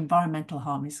where environmental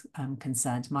harm is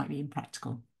concerned, might be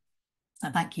impractical.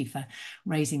 Thank you for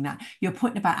raising that. Your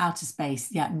point about outer space,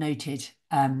 yeah, noted.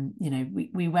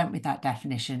 We went with that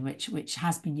definition, which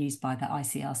has been used by the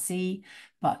ICRC,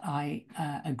 but I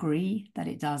agree that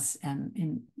it does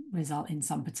result in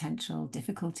some potential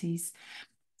difficulties.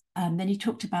 Then you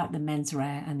talked about the mens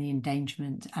rea and the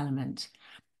endangerment element.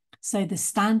 So the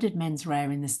standard mens rea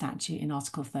in the statute in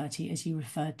Article 30, as you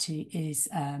referred to, is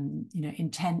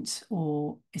intent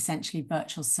or essentially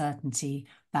virtual certainty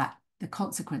that the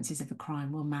consequences of a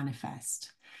crime will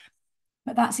manifest.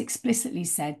 But that's explicitly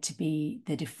said to be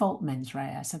the default mens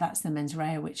rea. So that's the mens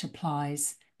rea which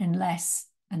applies unless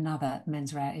another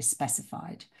mens rea is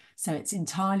specified. So it's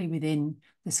entirely within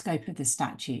the scope of the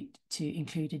statute to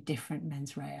include a different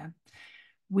mens rea.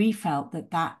 We felt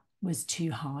that that was too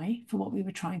high for what we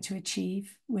were trying to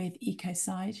achieve with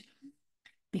ecocide,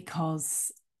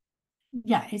 because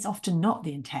it's often not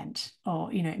the intent, or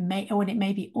it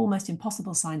may be almost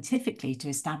impossible scientifically to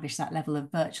establish that level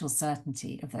of virtual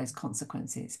certainty of those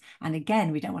consequences. And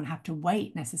again, we don't want to have to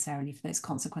wait necessarily for those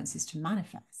consequences to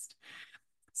manifest.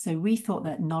 So we thought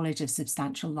that knowledge of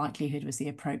substantial likelihood was the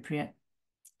appropriate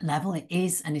level. It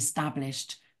is an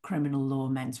established criminal law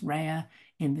mens rea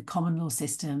in the common law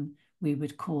system. we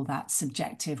would call that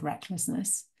subjective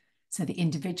recklessness. So the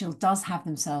individual does have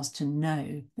themselves to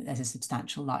know that there's a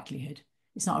substantial likelihood.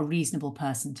 It's not a reasonable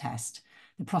person test.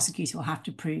 The prosecutor will have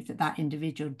to prove that that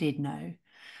individual did know.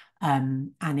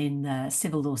 And in the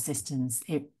civil law systems,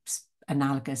 it's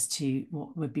analogous to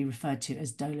what would be referred to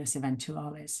as dolus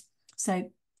eventualis.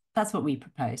 So that's what we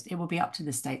proposed. It will be up to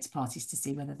the states parties to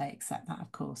see whether they accept that,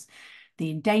 of course. The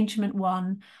endangerment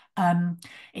one,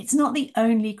 it's not the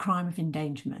only crime of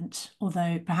endangerment,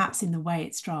 although perhaps in the way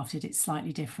it's drafted, it's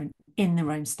slightly different in the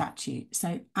Rome Statute.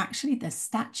 So actually the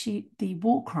statute, the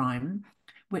war crime,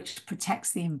 which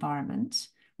protects the environment,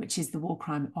 which is the war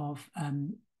crime of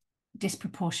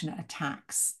disproportionate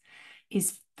attacks,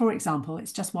 is, for example,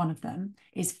 it's just one of them,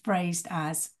 is phrased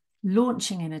as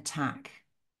launching an attack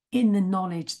in the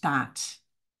knowledge that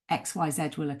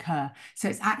XYZ will occur. So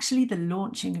it's actually the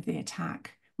launching of the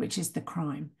attack, which is the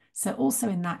crime. So also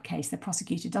in that case, the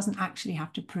prosecutor doesn't actually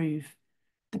have to prove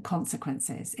the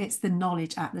consequences. It's the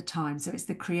knowledge at the time. So it's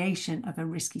the creation of a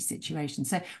risky situation.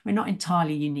 So we're not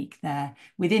entirely unique there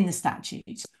within the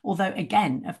statute, although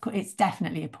again, of course, it's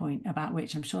definitely a point about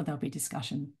which I'm sure there'll be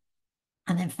discussion.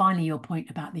 And then finally, your point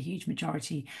about the huge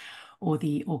majority or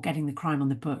getting the crime on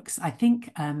the books. I think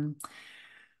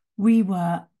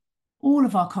all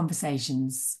of our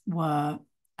conversations were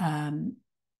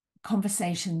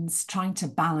conversations trying to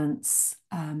balance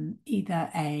either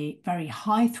a very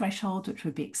high threshold, which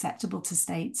would be acceptable to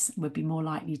states, would be more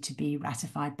likely to be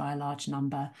ratified by a large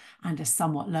number, and a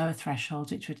somewhat lower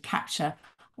threshold, which would capture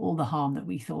all the harm that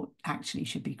we thought actually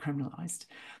should be criminalized.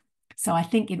 So I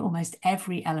think in almost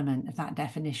every element of that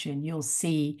definition, you'll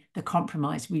see the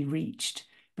compromise we reached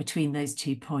between those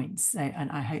 2 points. So,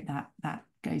 and I hope that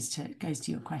goes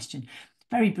to your question.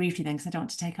 Very briefly then, because I don't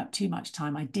want to take up too much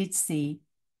time, I did see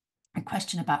a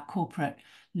question about corporate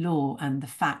law and the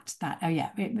fact that, oh yeah,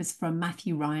 it was from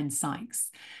Matthew Ryan Sykes,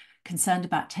 concerned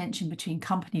about tension between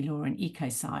company law and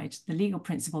ecocide. The legal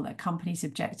principle that a company's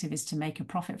objective is to make a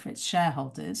profit for its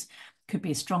shareholders could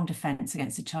be a strong defense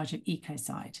against the charge of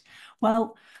ecocide.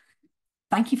 Well,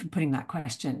 thank you for putting that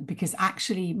question, because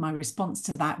actually my response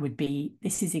to that would be,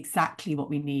 this is exactly what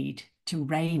we need to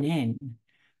rein in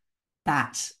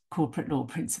that corporate law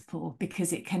principle,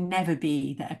 because it can never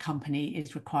be that a company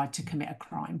is required to commit a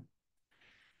crime.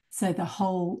 So the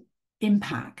whole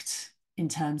impact in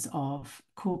terms of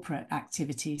corporate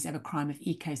activities of a crime of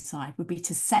ecocide would be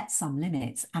to set some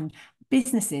limits. And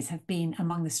businesses have been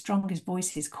among the strongest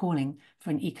voices calling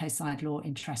for an ecocide law,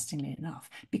 interestingly enough,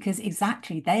 because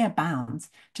exactly they are bound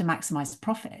to maximize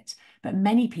profit. But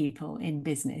many people in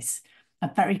business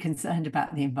are very concerned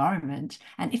about the environment.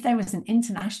 And if there was an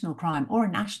international crime or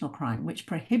a national crime which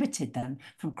prohibited them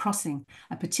from crossing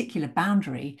a particular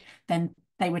boundary, then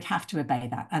they would have to obey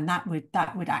that. And that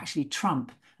would actually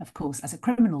trump, of course, as a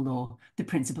criminal law, the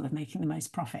principle of making the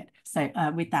most profit. So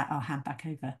with that, I'll hand back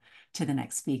over to the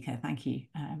next speaker. Thank you,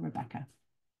 Rebecca.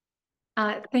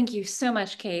 Thank you so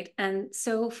much, Kate. And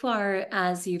so far,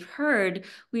 as you've heard,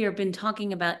 we have been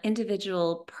talking about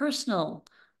individual personal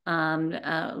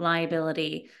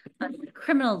liability under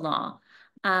criminal law.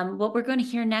 What we're going to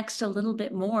hear next a little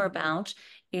bit more about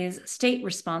is state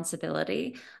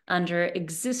responsibility under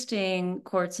existing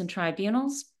courts and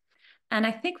tribunals. And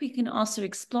I think we can also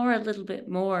explore a little bit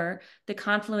more the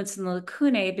confluence and the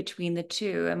lacunae between the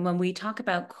two. And when we talk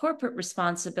about corporate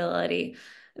responsibility,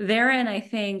 therein, I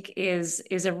think, is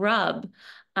a rub.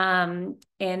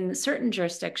 In certain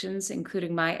jurisdictions,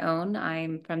 including my own,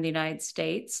 I'm from the United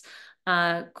States,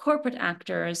 corporate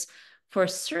actors, for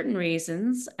certain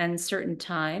reasons and certain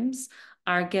times,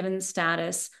 are given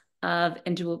status of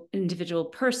individual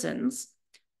persons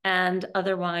and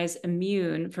otherwise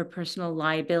immune for personal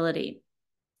liability.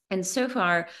 And so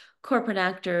far, corporate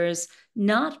actors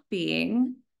not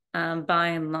being, by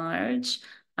and large,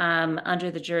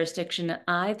 under the jurisdiction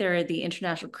either the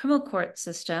International Criminal Court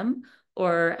system,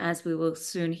 or as we will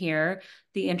soon hear,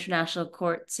 the international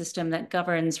court system that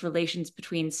governs relations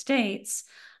between states,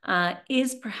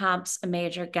 is perhaps a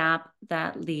major gap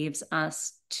that leaves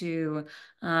us to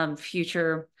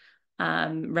future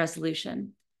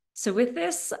resolution. So with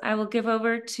this, I will give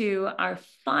over to our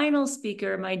final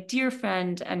speaker, my dear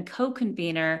friend and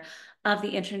co-convener of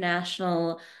the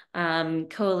International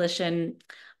Coalition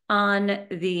on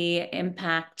the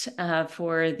impact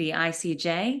for the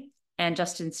ICJ and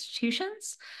just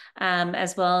institutions,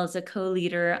 as well as a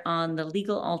co-leader on the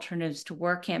Legal Alternatives to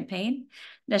War campaign.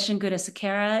 Neshin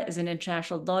Gunasekera is an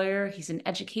international lawyer. He's an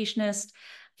educationist,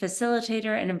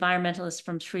 facilitator, and environmentalist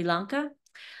from Sri Lanka.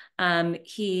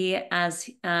 He, as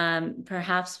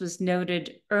perhaps was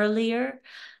noted earlier,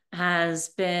 has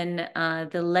been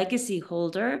the legacy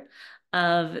holder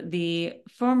of the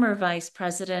former vice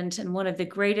president and one of the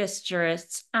greatest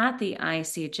jurists at the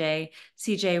ICJ,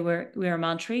 CJ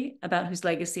Weiramontree, about whose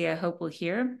legacy I hope we'll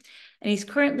hear. And he's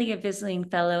currently a visiting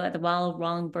fellow at the Wall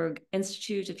Wrangberg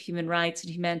Institute of Human Rights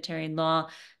and Humanitarian Law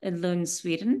in Lund,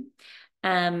 Sweden,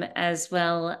 as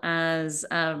well as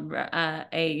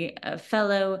a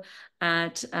fellow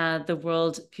at the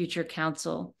World Future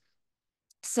Council.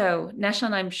 So,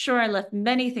 Neshan, I'm sure I left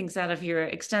many things out of your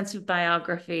extensive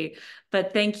biography,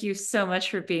 but thank you so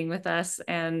much for being with us,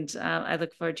 and I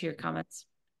look forward to your comments.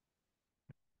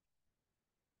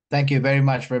 Thank you very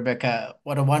much, Rebecca.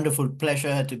 What a wonderful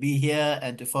pleasure to be here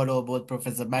and to follow both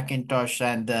Professor McIntosh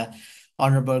and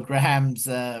Honorable Graham's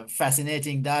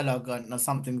fascinating dialogue on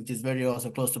something which is very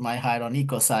also close to my heart on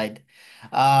ecocide.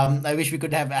 I wish we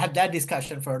could have had that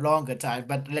discussion for a longer time,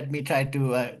 but let me try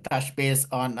to touch base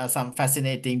on some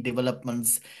fascinating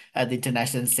developments at the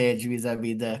international stage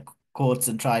vis-a-vis the courts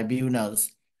and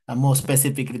tribunals, more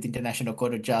specifically the International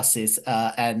Court of Justice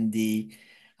and the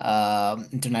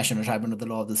International Tribunal of the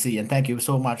Law of the Sea. And thank you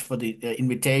so much for the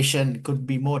invitation. It could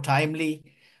be more timely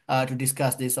to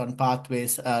discuss this on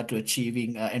pathways to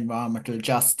achieving environmental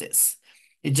justice.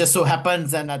 It just so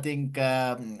happens, and I think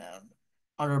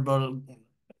Honorable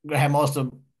Graham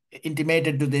also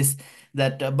intimated to this,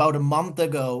 that about a month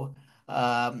ago,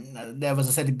 there was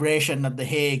a celebration at The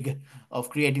Hague of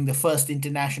creating the first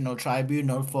international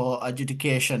tribunal for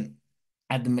adjudication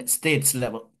at the states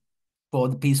level for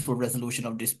the peaceful resolution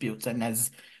of disputes. And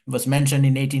as was mentioned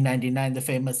in 1899, the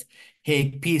famous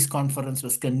Hague Peace Conference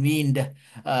was convened,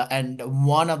 and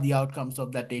one of the outcomes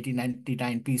of that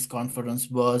 1899 Peace Conference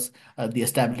was the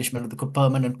establishment of the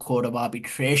Permanent Court of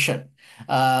Arbitration,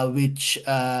 which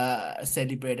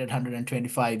celebrated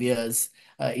 125 years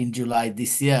in July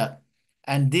this year.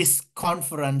 And this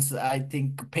conference, I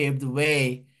think, paved the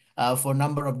way for a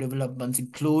number of developments,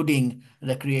 including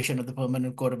the creation of the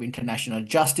Permanent Court of International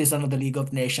Justice under the League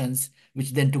of Nations,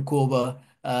 which then took over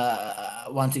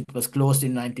once it was closed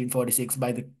in 1946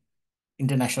 by the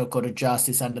International Court of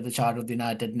Justice under the Charter of the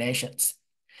United Nations.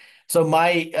 So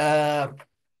my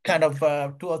kind of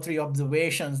 2 or 3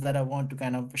 observations that I want to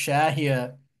kind of share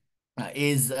here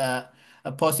is a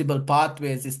possible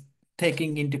pathways is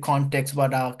taking into context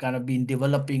what are kind of been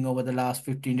developing over the last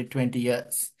 15 to 20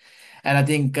 years. And I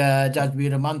think Judge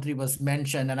Weiramontree was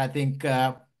mentioned, and I think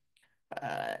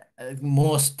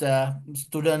most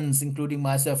students, including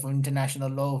myself from international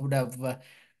law, would have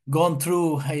gone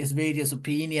through his various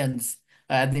opinions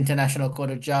at the International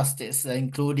Court of Justice,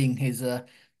 including his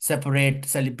separate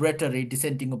celebratory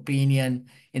dissenting opinion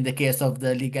in the case of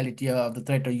the legality of the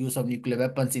threat or use of nuclear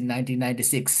weapons in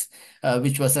 1996,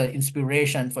 which was an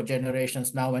inspiration for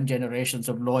generations now and generations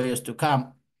of lawyers to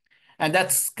come. And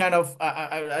that's kind of,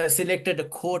 I selected a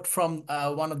quote from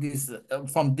one of these,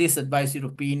 from this advisory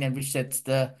opinion, which sets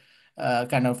the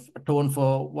kind of tone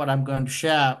for what I'm going to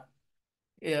share.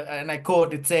 And I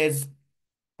quote, it says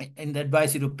in the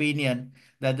advisory opinion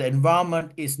that the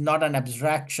environment is not an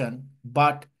abstraction,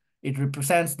 but it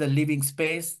represents the living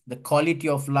space, the quality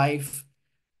of life,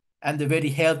 and the very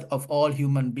health of all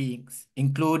human beings,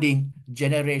 including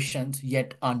generations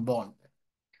yet unborn.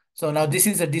 So now this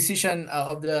is a decision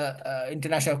of the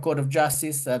International Court of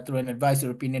Justice through an advisory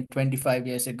opinion 25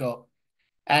 years ago.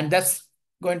 And that's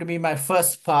going to be my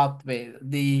first pathway.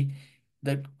 The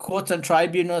courts and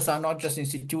tribunals are not just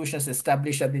institutions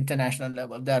established at the international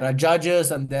level. There are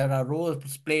judges and there are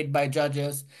roles played by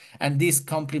judges. And this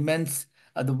complements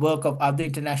the work of other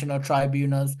international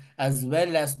tribunals as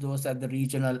well as those at the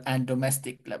regional and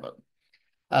domestic level.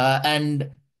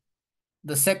 And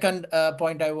the second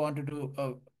point I wanted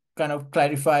to kind of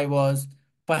clarify was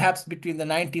perhaps between the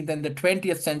 19th and the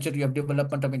 20th century of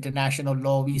development of international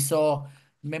law, we saw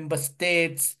member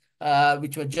states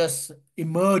which were just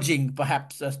emerging,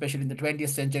 perhaps especially in the 20th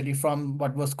century, from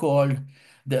what was called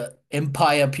the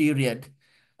empire period.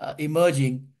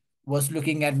 Emerging was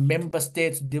looking at member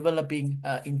states developing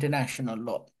international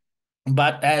law.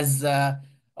 But as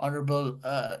Honorable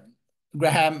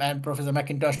Graham and Professor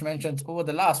McIntosh mentioned, over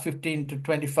the last 15 to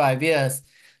 25 years,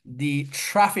 the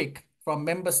traffic from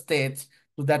member states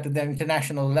to that to the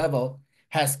international level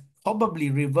has probably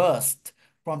reversed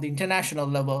from the international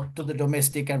level to the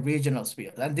domestic and regional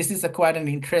sphere. And this is quite an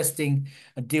interesting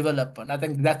development. I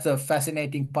think that's a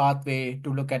fascinating pathway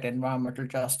to look at environmental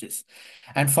justice.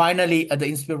 And finally, the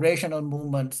inspirational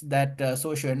movements that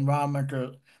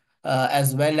socio-environmental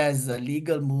as well as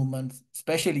legal movements,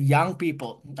 especially young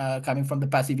people coming from the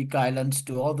Pacific Islands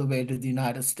to all the way to the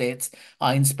United States,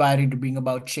 are inspiring to bring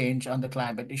about change on the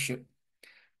climate issue.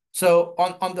 So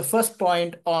on the first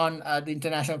point on the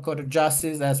International Court of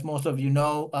Justice, as most of you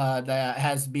know, there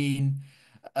has been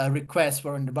a request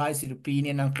for an advisory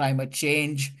opinion on climate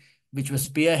change, which was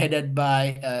spearheaded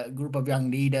by a group of young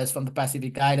leaders from the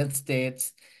Pacific Island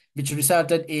states, which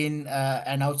resulted in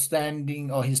an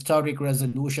outstanding or historic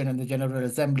resolution in the General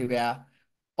Assembly where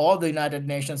all the United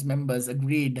Nations members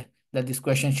agreed that this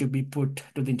question should be put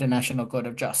to the International Court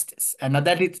of Justice. And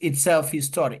that is itself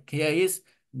historic. Here is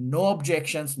no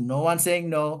objections, no one saying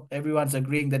no, everyone's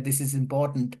agreeing that this is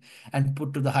important and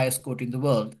put to the highest court in the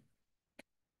world.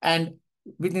 And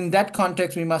within that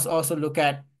context, we must also look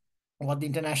at what the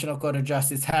International Court of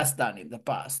Justice has done in the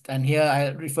past. And here I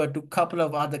refer to a couple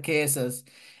of other cases,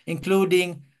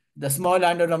 including the small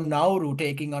island of Nauru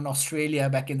taking on Australia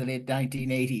back in the late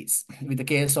 1980s with the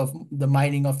case of the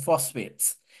mining of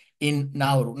phosphates in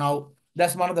Nauru. Now,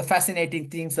 that's one of the fascinating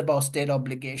things about state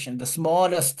obligation. The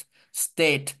smallest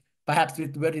state, perhaps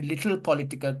with very little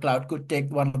political clout, could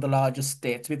take one of the largest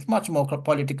states with much more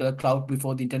political clout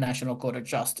before the International Court of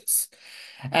Justice.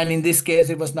 And in this case,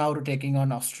 it was Nauru taking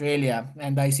on Australia.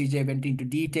 And the ICJ went into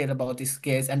detail about this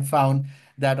case and found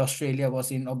that Australia was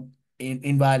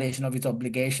in violation of its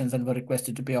obligations and were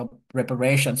requested to pay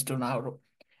reparations to Nauru.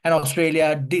 And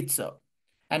Australia did so.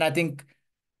 And I think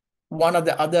one of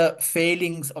the other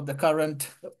failings of the current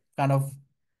kind of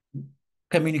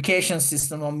communication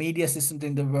system or media system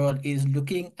in the world is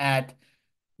looking at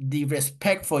the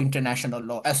respect for international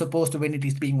law as opposed to when it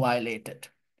is being violated.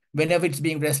 Whenever it's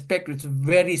being respected, it's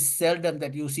very seldom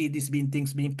that you see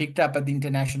things being picked up at the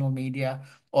international media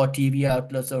or TV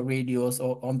outlets or radios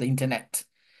or on the internet.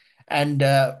 And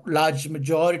large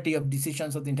majority of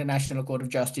decisions of the International Court of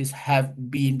Justice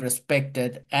have been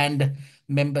respected, and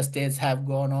member states have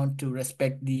gone on to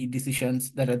respect the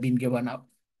decisions that have been given out.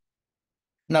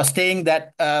 Now, staying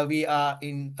that we are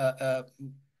in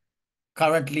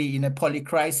currently in a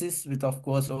polycrisis with, of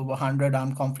course, over 100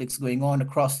 armed conflicts going on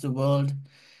across the world,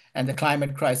 and the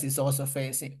climate crisis also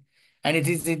facing. And it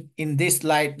is in this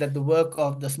light that the work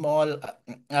of the small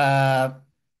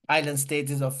island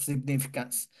states is of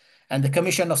significance. And the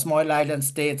Commission of Small Island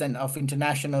States and of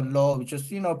International Law, which was,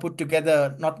 put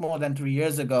together not more than 3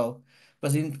 years ago,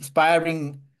 was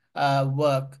inspiring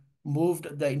work,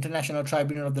 moved the International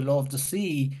Tribunal of the Law of the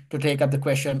Sea to take up the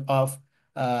question of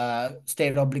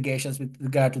state obligations with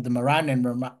regard to the marine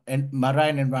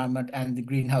environment and the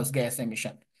greenhouse gas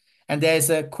emission. And there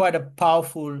is quite a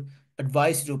powerful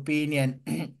advisory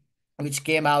opinion which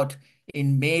came out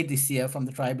in May this year from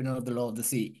the Tribunal of the Law of the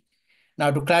Sea. Now,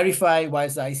 to clarify,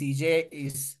 whilst the ICJ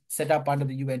is set up under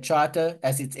the UN Charter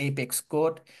as its apex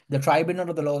court, the Tribunal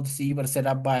of the Law of the Sea was set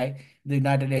up by the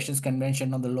United Nations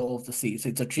Convention on the Law of the Sea. So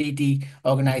it's a treaty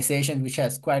organization which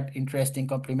has quite interesting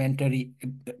complementary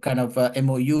kind of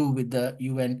MOU with the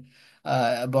UN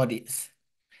bodies.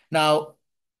 Now,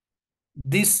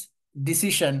 this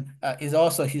decision is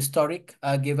also historic,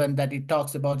 given that it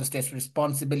talks about the state's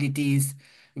responsibilities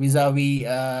vis-a-vis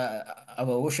our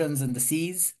oceans and the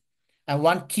seas. And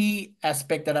one key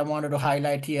aspect that I wanted to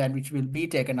highlight here, and which will be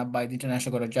taken up by the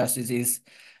International Court of Justice, is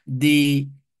the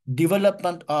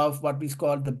development of what we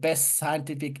call the best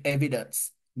scientific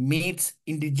evidence meets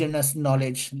indigenous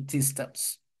knowledge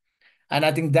systems. And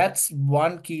I think that's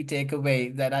one key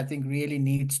takeaway that I think really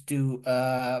needs to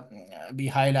be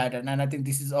highlighted. And I think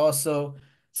this is also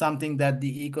something that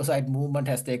the ecocide movement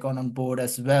has taken on board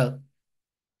as well.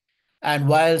 And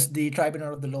whilst the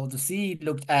Tribunal of the Law of the Sea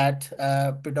looked at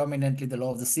predominantly the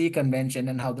Law of the Sea Convention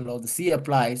and how the Law of the Sea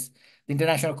applies, the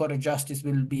International Court of Justice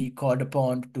will be called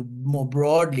upon to more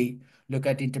broadly look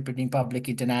at interpreting public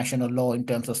international law in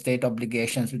terms of state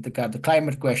obligations with regard to the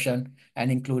climate question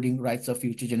and including rights of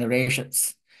future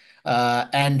generations.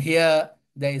 And here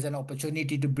there is an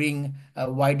opportunity to bring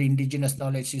wide indigenous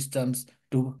knowledge systems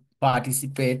to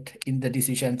participate in the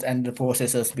decisions and the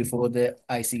processes before the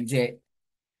ICJ.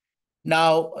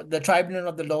 Now, the Tribunal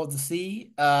of the Law of the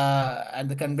Sea and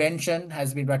the convention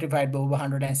has been ratified by over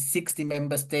 160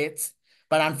 member states.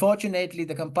 But unfortunately,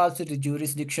 the compulsory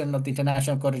jurisdiction of the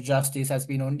International Court of Justice has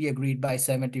been only agreed by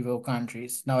 74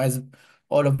 countries. Now, as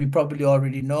all of you probably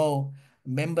already know,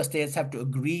 member states have to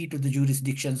agree to the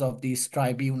jurisdictions of these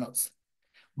tribunals.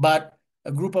 But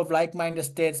a group of like-minded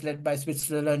states led by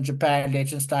Switzerland, Japan,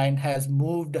 Liechtenstein has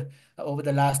moved over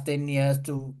the last 10 years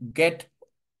to get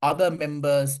other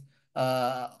members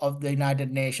of the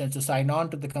United Nations to sign on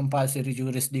to the compulsory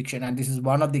jurisdiction. And this is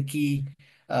one of the key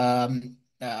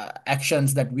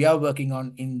actions that we are working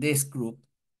on in this group,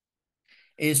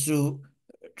 is to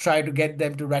try to get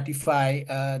them to ratify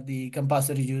the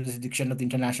compulsory jurisdiction of the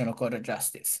International Court of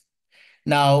Justice.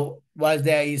 Now, while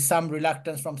there is some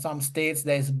reluctance from some states,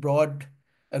 there is broad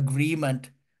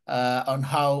agreement on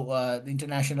how the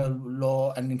international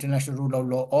law and international rule of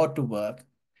law ought to work.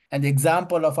 And the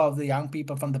example of how the young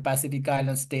people from the Pacific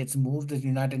Island states moved to the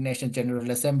United Nations General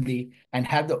Assembly and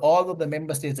have all of the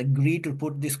member states agree to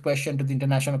put this question to the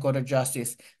International Court of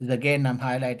Justice is again I'm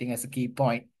highlighting as a key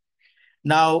point.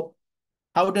 Now,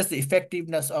 how does the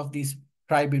effectiveness of these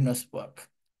tribunals work?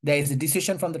 There is a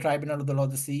decision from the Tribunal of the Law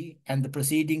of the Sea, and the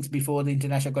proceedings before the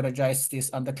International Court of Justice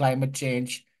on the climate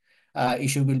change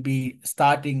issue will be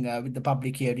starting with the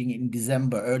public hearing in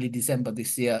December, early December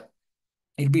this year.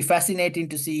 It'll be fascinating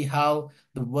to see how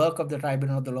the work of the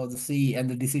Tribunal of the Law of the Sea and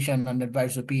the decision on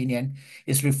advice opinion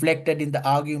is reflected in the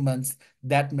arguments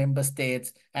that member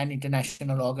states and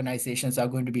international organizations are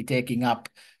going to be taking up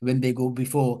when they go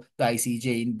before the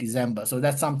ICJ in December. So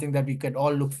that's something that we could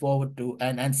all look forward to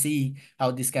and see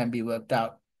how this can be worked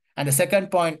out. And the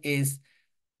second point is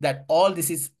that all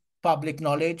this is public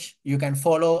knowledge. You can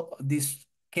follow these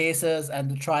cases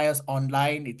and the trials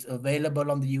online. It's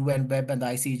available on the UN web and the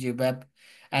ICJ web.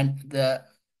 And the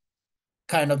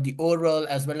kind of the oral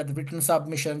as well as the written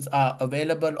submissions are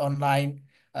available online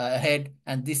ahead.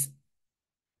 And this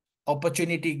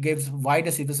opportunity gives wider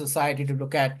civil society to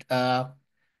look at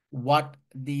what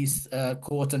these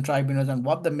courts and tribunals and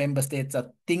what the member states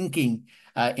are thinking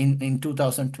in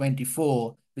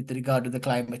 2024 with regard to the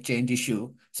climate change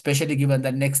issue, especially given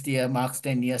that next year marks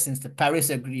 10 years since the Paris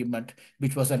Agreement,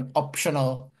 which was an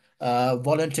optional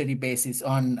voluntary basis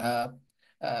on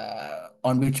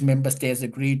which member states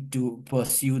agreed to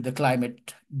pursue the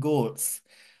climate goals.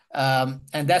 And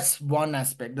that's one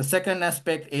aspect. The second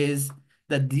aspect is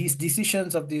that these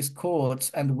decisions of these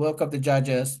courts and the work of the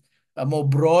judges more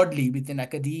broadly within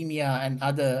academia and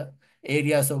other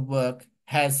areas of work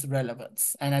has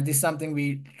relevance. And this is something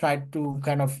we try to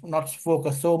kind of not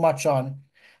focus so much on,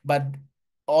 but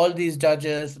all these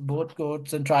judges, both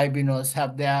courts and tribunals,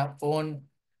 have their own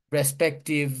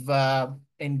respective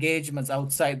engagements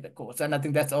outside the courts. And I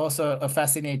think that's also a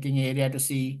fascinating area to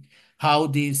see how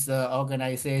these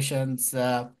organizations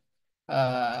and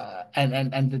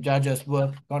the judges'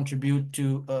 work contribute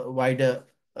to wider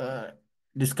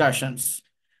discussions.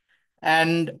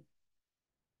 And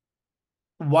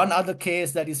one other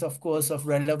case that is, of course, of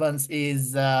relevance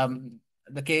is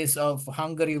the case of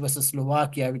Hungary versus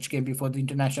Slovakia, which came before the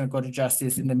International Court of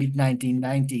Justice in the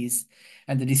mid-1990s.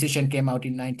 And the decision came out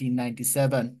in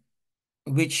 1997,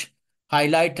 which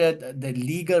highlighted the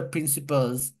legal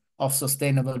principles of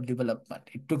sustainable development.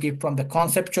 It took it from the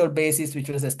conceptual basis, which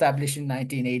was established in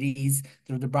 1980s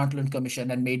through the Brundtland Commission,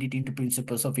 and made it into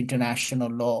principles of international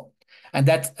law. And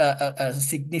that's a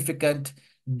significant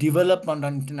development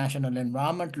on international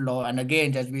environment law. And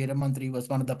again, Judge Veeramantri was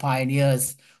one of the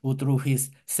pioneers who, through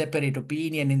his separate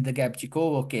opinion in the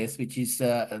Gabčíkovo case, which is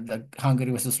the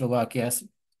Hungary versus Slovakia's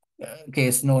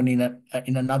case known in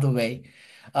another way,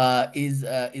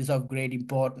 is of great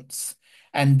importance.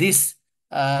 And this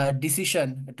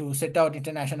decision to set out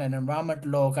international and environment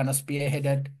law kind of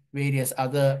spearheaded various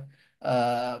other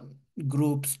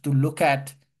groups to look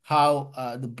at how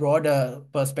the broader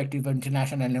perspective of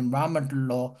international and environmental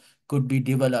law could be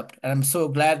developed. And I'm so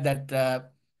glad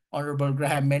that Honorable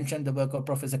Graham mentioned the work of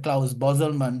Professor Klaus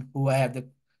Bosselman, who I have the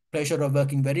pleasure of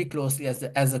working very closely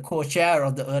as a co-chair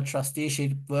of the Earth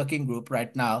Trusteeship Working Group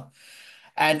right now.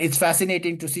 And it's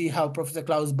fascinating to see how Professor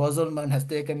Klaus Bosselman has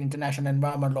taken international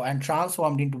environment law and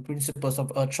transformed into principles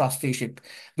of Earth trusteeship,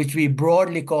 which we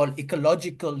broadly call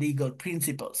ecological legal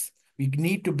principles. We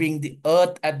need to bring the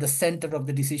earth at the center of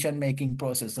the decision-making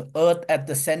process, the earth at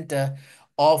the center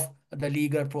of the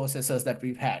legal processes that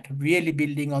we've had, really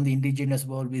building on the indigenous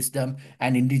world wisdom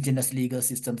and indigenous legal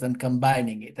systems and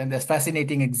combining it. And there's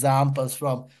fascinating examples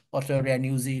from Australia,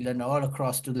 New Zealand, all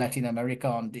across to Latin America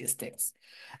on these things.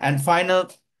 And final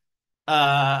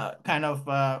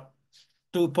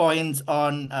 2 points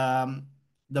on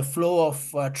the flow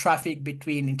of traffic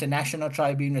between international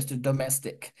tribunals to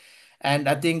domestic. And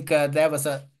I think there was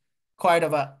quite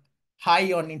of a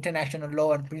high on international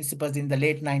law and principles in the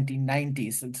late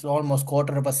 1990s. It's almost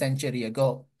quarter of a century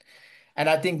ago. And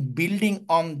I think building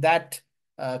on that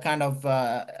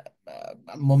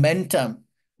momentum,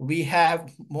 we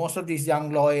have most of these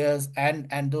young lawyers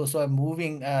and those who are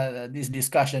moving this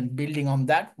discussion, building on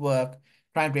that work,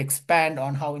 trying to expand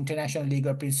on how international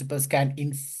legal principles can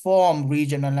inform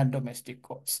regional and domestic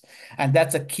courts. And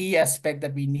that's a key aspect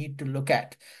that we need to look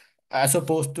at, as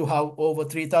opposed to how over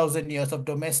 3,000 years of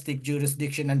domestic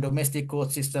jurisdiction and domestic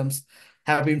court systems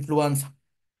have influenced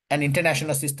an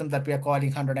international system that we are calling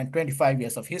 125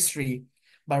 years of history.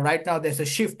 But right now, there's a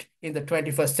shift in the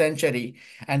 21st century,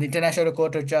 and the International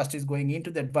Court of Justice going into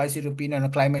the advisory opinion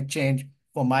on climate change,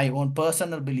 for my own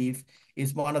personal belief,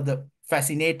 is one of the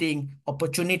fascinating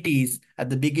opportunities at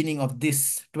the beginning of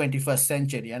this 21st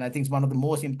century. And I think it's one of the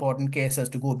most important cases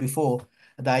to go before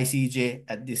the ICJ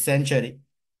at this century.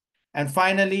 And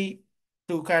finally,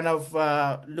 to kind of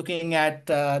looking at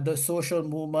the social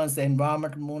movements, the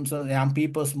environmental movements, the young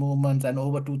people's movements, and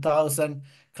over 2,000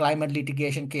 climate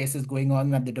litigation cases going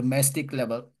on at the domestic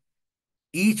level.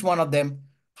 Each one of them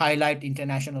highlight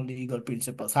international legal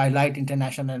principles, highlight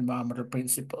international environmental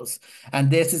principles.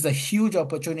 And this is a huge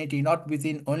opportunity, not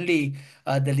within only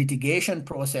the litigation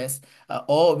process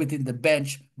or within the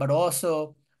bench, but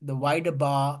also the wider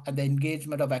bar and the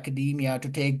engagement of academia to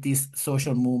take these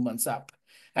social movements up.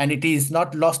 And it is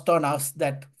not lost on us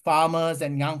that farmers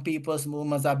and young people's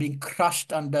movements are being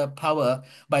crushed under power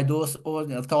by those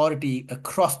in authority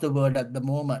across the world at the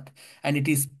moment. And it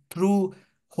is through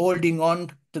holding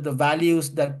on to the values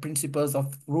that principles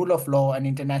of rule of law and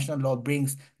international law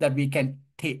brings that we can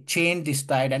change this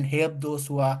tide and help those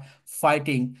who are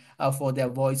fighting for their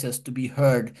voices to be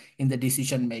heard in the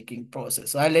decision-making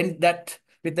process. So I'll end that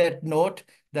with that note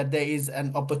that there is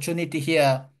an opportunity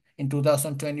here in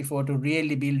 2024 to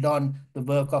really build on the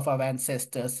work of our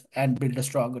ancestors and build a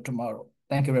stronger tomorrow.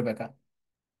 Thank you, Rebecca.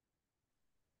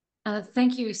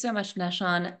 Thank you so much,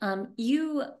 Nashan.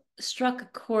 You struck a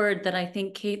chord that I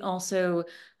think Kate also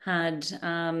had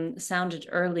sounded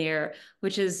earlier,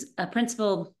 which is a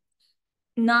principle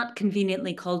not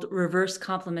conveniently called reverse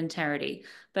complementarity,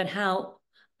 but how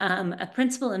a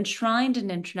principle enshrined in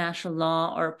international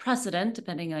law or precedent,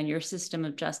 depending on your system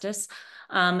of justice,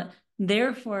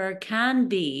 therefore can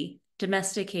be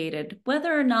domesticated,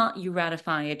 whether or not you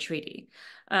ratify a treaty.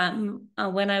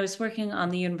 When I was working on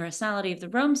the universality of the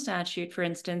Rome Statute, for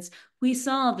instance, we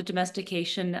saw the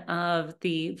domestication of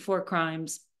the 4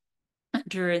 crimes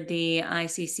under the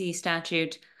ICC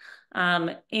statute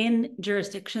in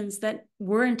jurisdictions that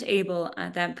weren't able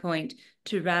at that point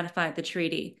to ratify the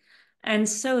treaty. And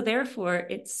so therefore,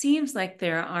 it seems like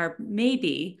there are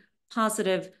maybe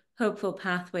positive, hopeful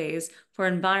pathways for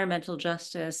environmental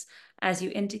justice, as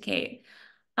you indicate.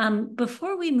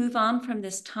 Before we move on from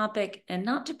this topic, and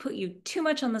not to put you too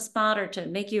much on the spot or to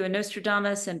make you a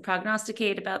Nostradamus and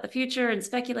prognosticate about the future and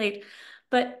speculate,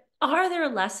 but are there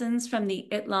lessons from the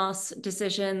ITLOS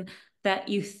decision that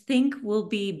you think will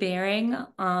be bearing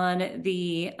on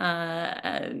the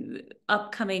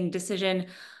upcoming decision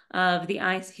of the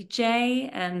ICJ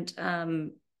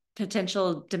and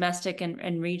potential domestic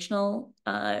and regional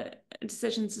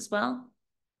decisions as well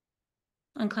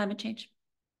on climate change?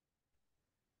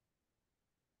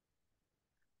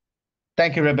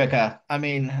 Thank you, Rebecca. I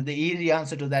mean, the easy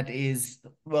answer to that is,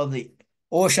 well, the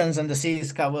oceans and the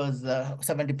seas covers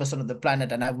 70% of the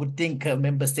planet, and I would think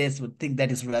member states would think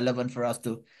that is relevant for us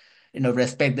to,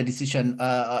 respect the decision,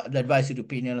 the advisory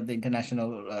opinion of the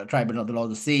International Tribunal of the Law of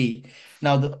the Sea.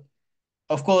 Now,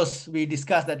 of course, we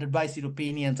discussed that advisory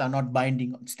opinions are not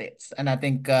binding on states, and I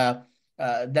think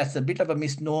that's a bit of a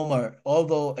misnomer.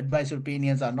 Although advisory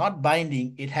opinions are not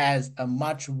binding, it has a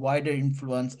much wider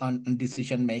influence on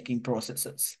decision-making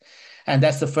processes. And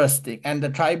that's the first thing. And the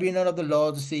Tribunal of the Law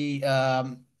of the Sea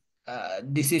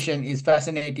decision is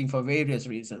fascinating for various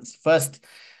reasons. First,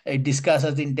 it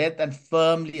discusses in depth and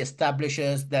firmly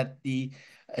establishes that the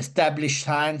established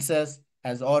sciences,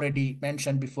 as already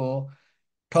mentioned before,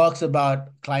 talks about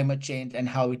climate change and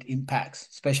how it impacts,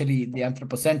 especially the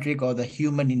anthropocentric or the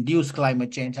human-induced climate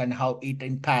change and how it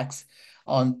impacts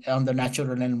on the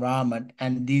natural environment.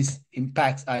 And these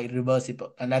impacts are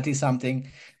irreversible. And that is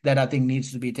something that I think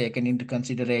needs to be taken into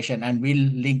consideration and will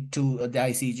link to the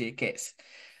ICJ case.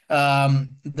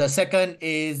 The second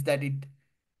is that it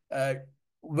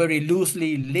very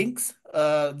loosely links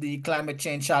the climate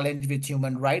change challenge with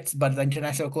human rights, but the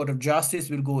International Court of Justice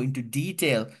will go into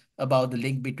detail about the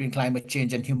link between climate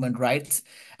change and human rights.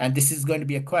 And this is going to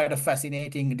be quite a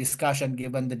fascinating discussion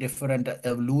given the different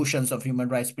evolutions of human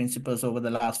rights principles over the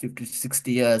last 50 to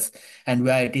 60 years and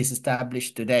where it is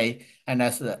established today. And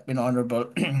as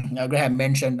Honorable Graham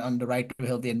mentioned on the right to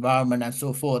healthy environment and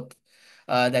so forth,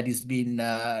 that is being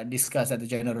discussed at the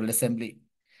General Assembly.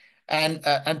 And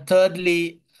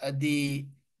thirdly, the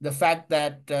fact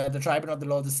that the Tribunal of the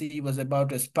Law of the Sea was about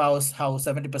to espouse how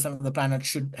 70% of the planet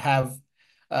should have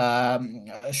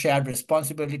shared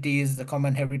responsibilities, the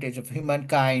common heritage of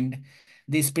humankind.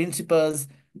 These principles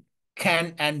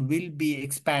can and will be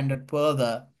expanded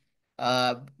further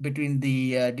between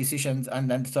the decisions and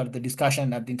then sort of the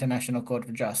discussion at the International Court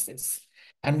of Justice.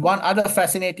 And one other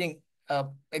fascinating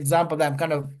example that I'm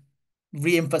kind of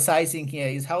re-emphasizing here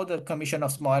is how the Commission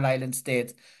of Small Island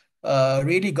States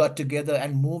really got together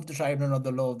and moved the Tribunal of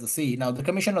the Law of the Sea. Now, the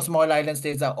Commission of Small Island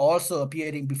States are also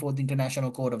appearing before the International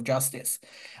Court of Justice.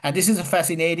 And this is a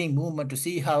fascinating movement to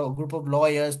see how a group of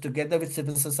lawyers, together with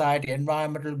civil society,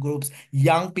 environmental groups,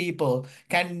 young people,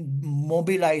 can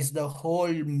mobilize the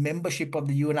whole membership of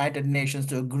the United Nations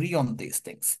to agree on these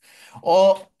things.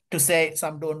 Or to say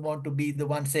some don't want to be the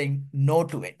one saying no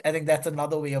to it. I think that's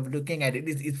another way of looking at it.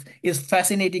 It's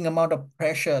fascinating amount of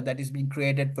pressure that is being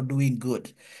created for doing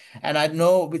good. And I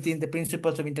know within the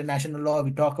principles of international law,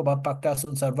 we talk about pacta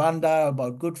sunt servanda,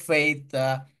 about good faith,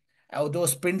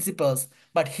 those principles.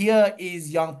 But here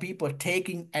is young people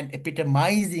taking and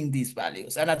epitomizing these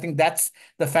values. And I think that's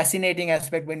the fascinating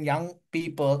aspect when young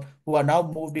people who are now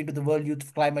moved into the World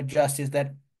Youth Climate Justice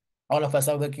that all of us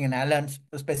are working, and Alan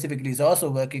specifically is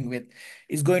also working with,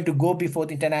 is going to go before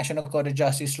the International Court of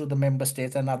Justice through the member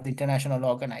states and other international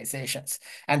organizations.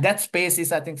 And that space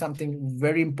is, I think, something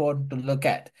very important to look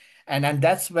at. And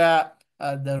that's where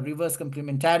the reverse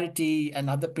complementarity and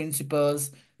other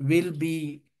principles will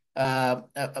be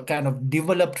kind of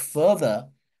developed further,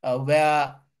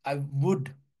 where I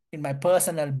would, in my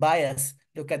personal bias,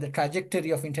 look at the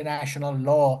trajectory of international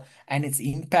law and its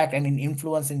impact and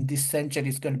influence in this century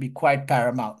is going to be quite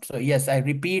paramount. So yes, I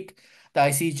repeat, the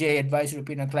ICJ Advisory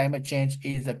Opinion on Climate Change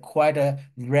is quite a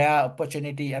rare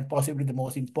opportunity and possibly the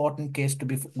most important case to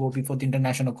go before the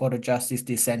International Court of Justice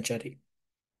this century.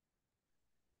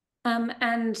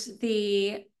 And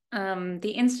the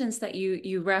instance that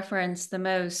you reference the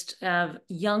most of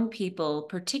young people,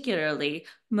 particularly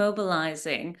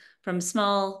mobilizing from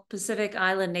small Pacific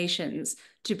Island nations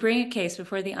to bring a case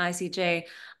before the ICJ,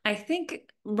 I think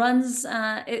runs,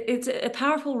 it's a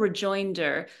powerful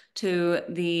rejoinder to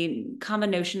the common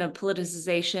notion of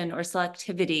politicization or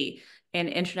selectivity in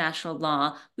international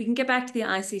law. We can get back to the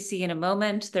ICC in a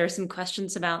moment. There are some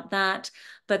questions about that,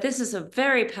 but this is a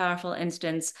very powerful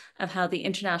instance of how the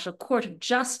International Court of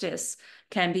Justice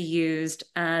can be used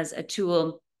as a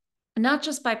tool, not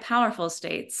just by powerful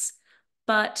states,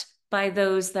 but by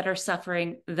those that are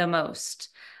suffering the most.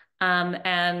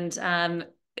 Neshan,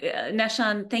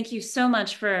 thank you so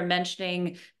much for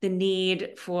mentioning the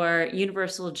need for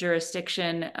universal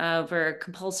jurisdiction over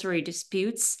compulsory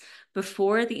disputes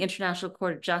before the International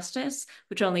Court of Justice,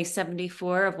 which only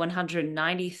 74 of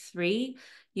 193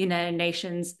 United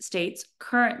Nations states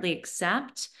currently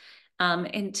accept.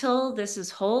 Until this is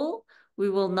whole, we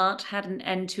will not have an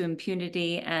end to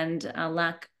impunity, and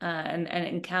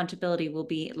and accountability will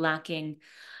be lacking.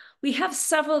 We have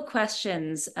several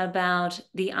questions about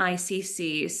the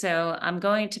ICC, so I'm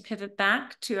going to pivot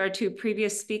back to our two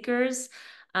previous speakers.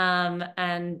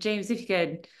 And James, if you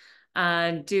could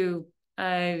do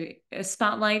a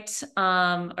spotlight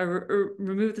or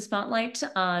remove the spotlight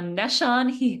on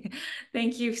Neshan.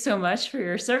 Thank you so much for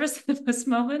your service at this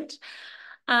moment.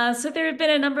 So there have been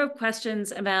a number of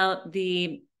questions about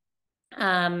the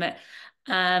I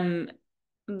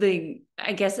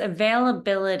guess,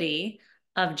 availability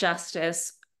of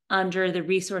justice under the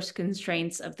resource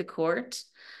constraints of the court,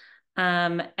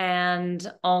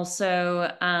 and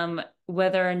also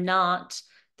whether or not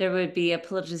there would be a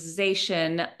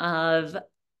politicization of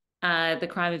the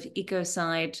crime of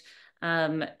ecocide,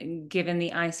 given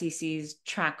the ICC's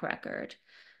track record.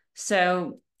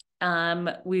 So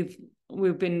we've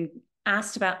been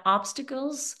asked about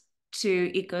obstacles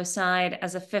to ecocide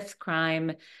as a fifth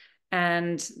crime,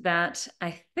 and that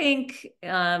I think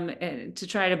to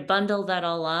try to bundle that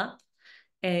all up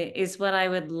is what I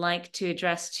would like to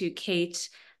address to Kate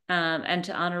and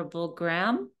to Honorable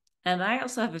Graham. And I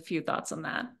also have a few thoughts on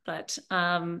that, but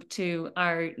to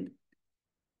our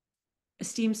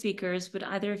esteemed speakers, would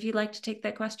either of you like to take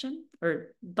that question or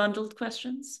bundled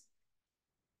questions?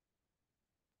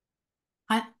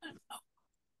 I'm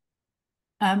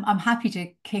happy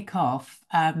to kick off.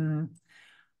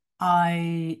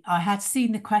 I had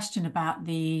seen the question about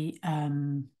the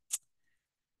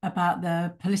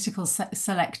political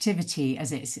selectivity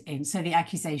as it's in. So the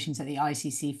accusations that the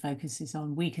ICC focuses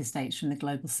on weaker states from the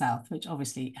global south, which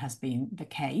obviously has been the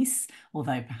case,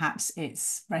 although perhaps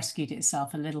it's rescued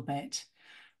itself a little bit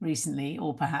recently,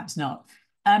 or perhaps not.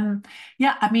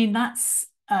 Yeah, I mean, that's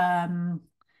a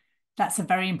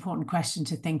very important question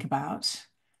to think about.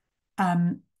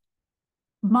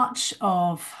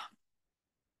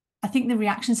 I think the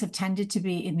reactions have tended to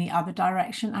be in the other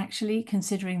direction, actually,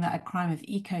 considering that a crime of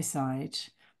ecocide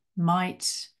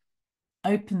might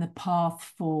open the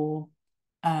path for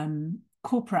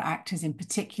corporate actors, in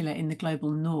particular in the global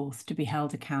north, to be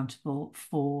held accountable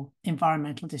for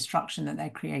environmental destruction that they're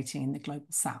creating in the global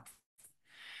south.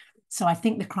 So I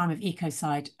think the crime of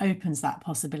ecocide opens that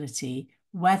possibility.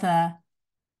 Whether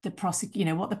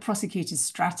what the prosecutor's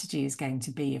strategy is going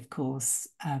to be, of course,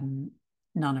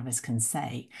 none of us can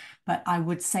say. But I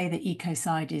would say that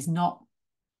ecocide is not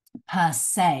per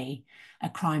se a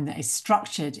crime that is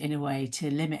structured in a way to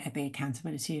limit the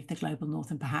accountability of the global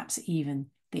north, and perhaps even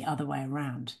the other way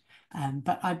around.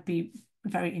 But I'd be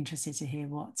very interested to hear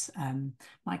what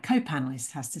my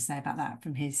co-panelist has to say about that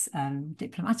from his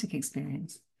diplomatic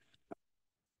experience.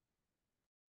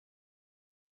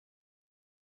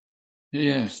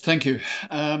 Yes, thank you.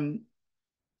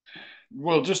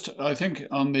 Well, I think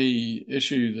on the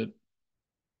issue that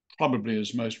probably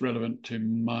is most relevant to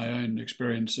my own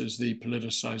experience is the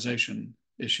politicization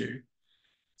issue.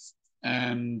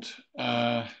 And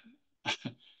I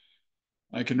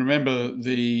can remember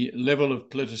the level of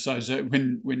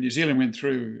politicization when New Zealand went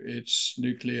through its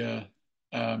nuclear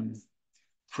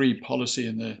free policy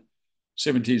in the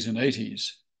 70s and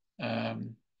 80s.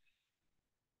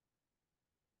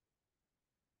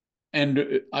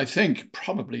 And I think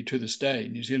probably to this day,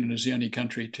 New Zealand is the only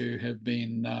country to have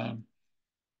been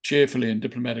cheerfully and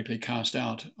diplomatically cast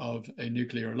out of a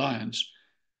nuclear alliance.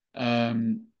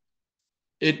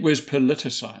 It was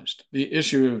politicized. The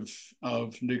issue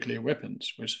of nuclear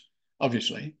weapons was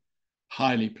obviously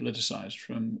highly politicized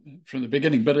from the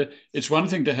beginning. But it's one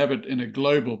thing to have it in a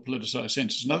global politicized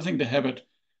sense. It's another thing to have it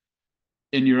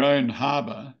in your own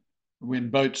harbour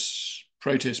when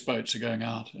protest boats are going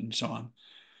out and so on.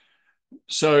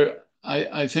 So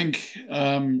I think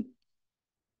the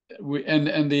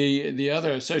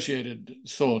other associated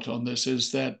thought on this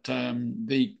is that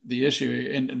the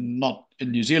issue, not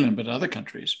in New Zealand but other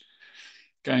countries,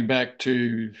 going back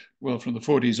to, well, from the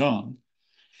 40s on,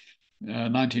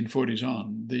 1940s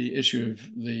on, the issue of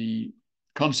the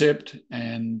concept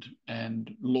and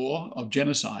law of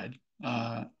genocide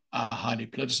are highly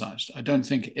politicized. I don't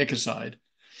think ecocide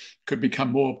could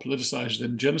become more politicized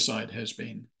than genocide has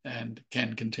been and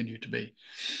can continue to be.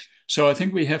 So I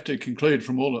think we have to conclude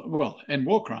from and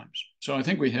war crimes. So I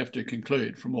think we have to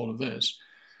conclude from all of this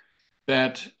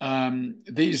that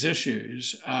these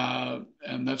issues are,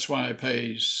 and that's why I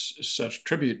pay such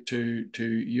tribute to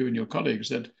you and your colleagues,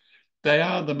 that they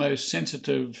are the most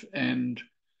sensitive and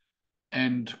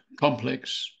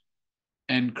complex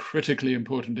and critically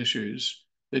important issues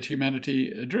that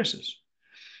humanity addresses.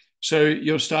 So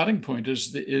your starting point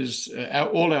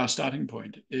all our starting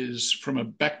point is from a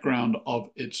background of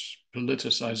its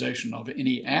politicization of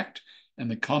any act and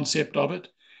the concept of it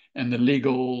and the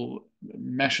legal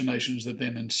machinations that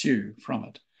then ensue from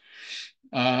it.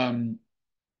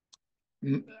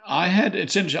 I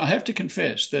have to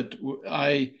confess that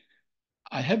I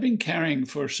have been carrying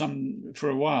for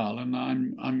a while, and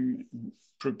I'm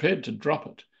prepared to drop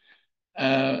it.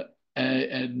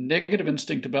 A negative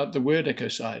instinct about the word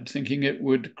ecocide, thinking it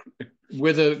would,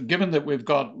 given that we've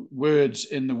got words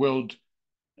in the World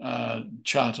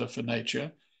Charter for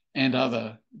Nature and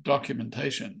other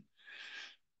documentation,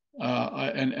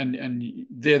 and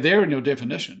they're there in your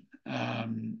definition,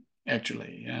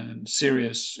 actually, and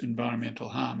serious environmental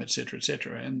harm, etc.,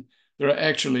 etc. And there are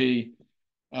actually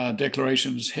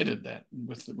declarations headed that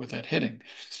with that heading.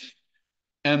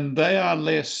 And they are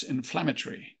less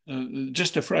inflammatory.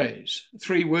 Just a phrase,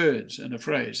 3 words in a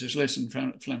phrase is less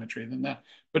inflammatory than that.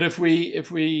 But if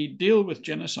we deal with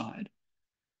genocide,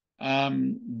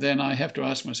 then I have to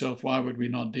ask myself, why would we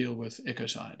not deal with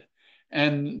ecocide?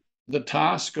 And the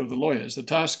task of the lawyers, the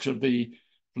tasks of the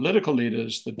political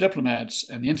leaders, the diplomats,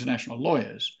 and the international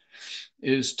lawyers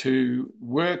is to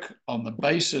work on the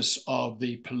basis of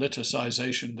the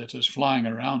politicization that is flying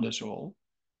around us all,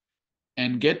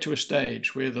 and get to a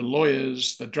stage where the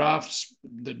lawyers, the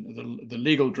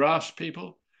legal drafts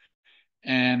people,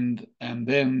 and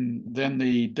then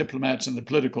the diplomats and the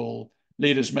political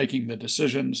leaders making the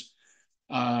decisions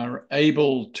are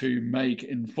able to make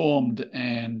informed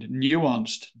and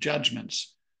nuanced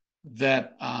judgments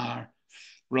that are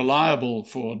reliable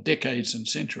for decades and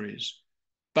centuries,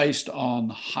 based on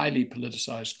highly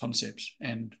politicized concepts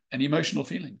and emotional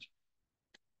feelings.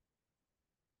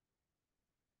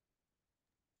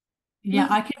 Yeah,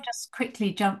 I can just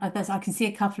quickly jump. I can see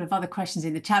a couple of other questions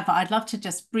in the chat, but I'd love to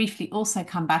just briefly also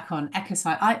come back on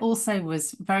ecocide. I also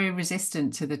was very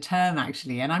resistant to the term,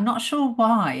 actually, and I'm not sure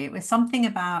why. It was something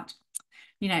about,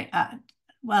 I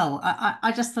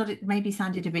just thought it maybe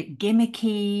sounded a bit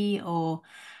gimmicky,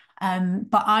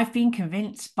 but I've been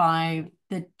convinced by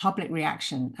the public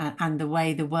reaction and the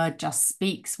way the word just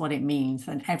speaks what it means,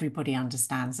 and everybody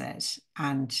understands it.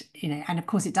 And, and of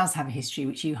course it does have a history,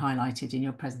 which you highlighted in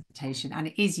your presentation, and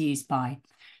it is used by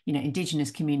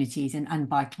Indigenous communities and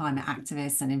by climate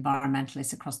activists and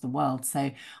environmentalists across the world.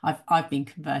 So I've been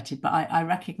converted, but I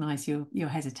recognise your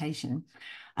hesitation.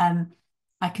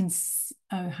 I can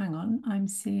oh, hang on, I'm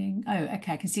seeing, oh,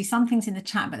 okay, I can see some things in the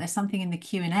chat, but there's something in the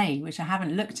Q&A which I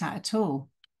haven't looked at all.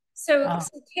 So,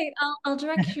 Kate, I'll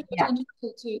direct your Yeah.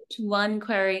 attention to one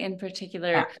query in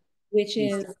particular, which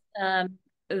is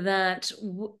that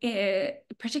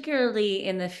particularly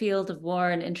in the field of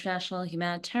war and international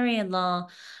humanitarian law,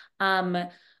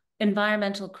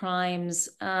 environmental crimes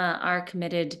are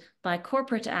committed by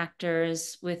corporate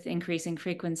actors with increasing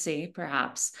frequency,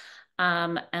 perhaps.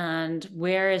 And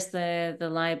where is the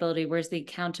liability? Where's the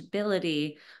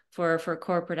accountability for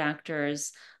corporate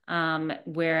actors?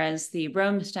 Whereas the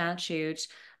Rome Statute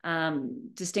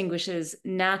distinguishes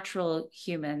natural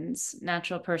humans,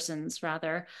 natural persons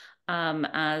rather,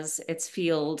 as its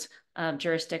field of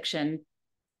jurisdiction.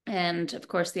 And of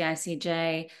course, the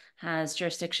ICJ has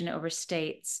jurisdiction over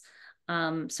states.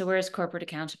 So where is corporate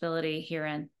accountability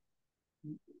herein?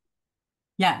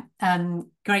 Yeah,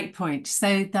 great point.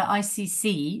 So the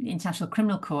ICC, the International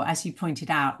Criminal Court, as you pointed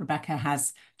out, Rebecca,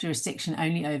 has jurisdiction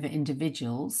only over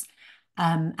individuals.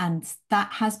 And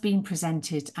that has been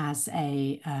presented as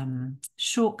a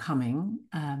shortcoming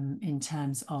in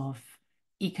terms of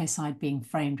ecocide being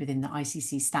framed within the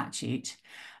ICC statute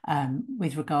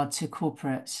with regard to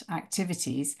corporate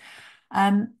activities.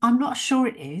 I'm not sure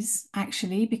it is,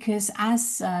 actually, because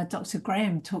as Dr.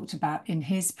 Graham talked about in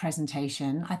his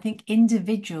presentation, I think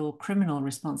individual criminal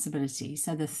responsibility,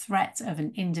 so the threat of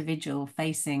an individual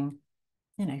facing,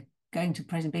 going to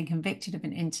prison, being convicted of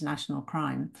an international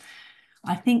crime,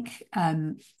 I think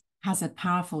has a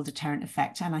powerful deterrent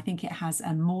effect. And I think it has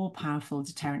a more powerful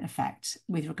deterrent effect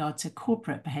with regard to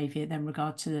corporate behaviour than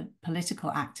regard to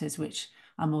political actors, which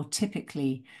are more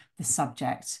typically the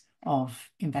subject of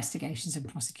investigations and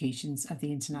prosecutions of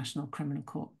the International Criminal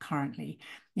Court currently.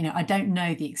 I don't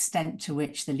know the extent to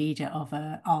which the leader of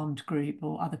an armed group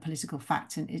or other political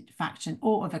faction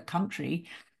or of a country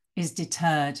is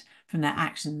deterred from their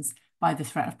actions by the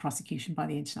threat of prosecution by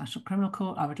the International Criminal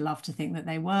Court. I would love to think that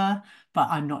they were, but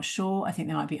I'm not sure. I think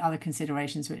there might be other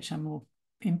considerations which are more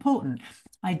important.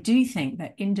 I do think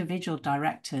that individual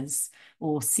directors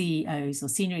or CEOs or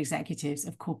senior executives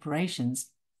of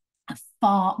corporations are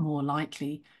far more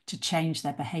likely to change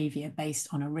their behaviour based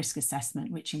on a risk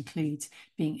assessment, which includes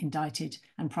being indicted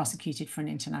and prosecuted for an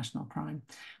international crime.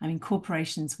 I mean,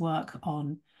 corporations work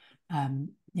on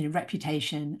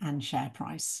reputation and share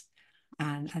price.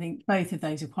 And I think both of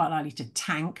those are quite likely to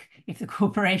tank if the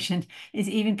corporation is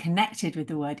even connected with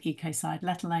the word ecocide,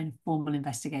 let alone formal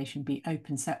investigation be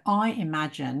open. So I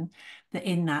imagine that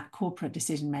in that corporate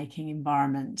decision-making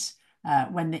environment,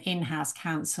 when the in-house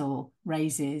counsel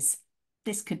raises,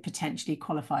 this could potentially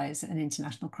qualify as an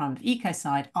international crime of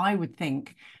ecocide, I would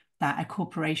think that a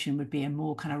corporation would be a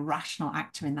more kind of rational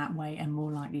actor in that way and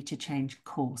more likely to change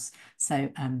course. So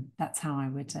that's how I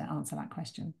would answer that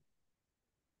question.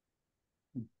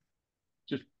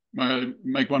 Just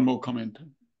make one more comment.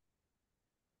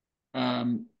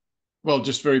 Well,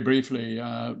 just very briefly,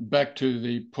 back to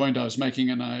the point I was making,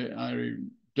 and I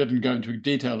didn't go into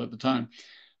detail at the time,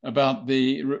 about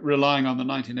the relying on the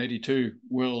 1982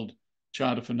 World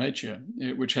Charter for Nature,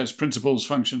 which has principles,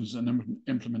 functions, and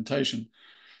implementation.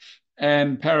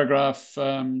 And paragraph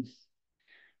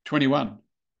 21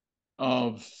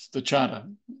 of the Charter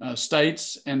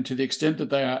states, and to the extent that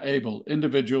they are able,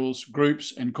 individuals,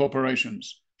 groups, and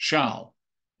corporations shall,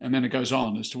 and then it goes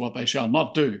on as to what they shall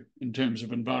not do in terms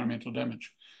of environmental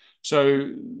damage.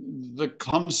 So the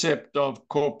concept of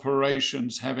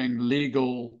corporations having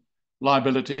legal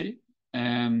liability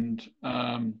and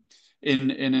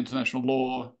in international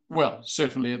law, well,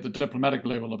 certainly at the diplomatic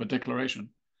level of a declaration,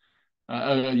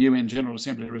 a UN General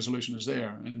Assembly resolution is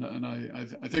there. And I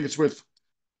think it's worth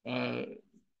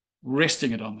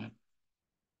resting it on that.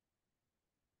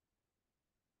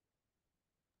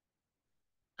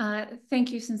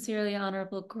 Thank you sincerely,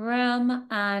 Honourable Graham.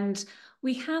 And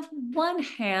we have one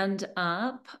hand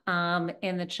up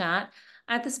in the chat.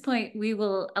 At this point, we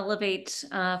will elevate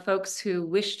folks who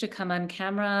wish to come on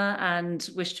camera and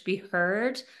wish to be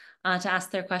heard to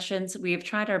ask their questions. We've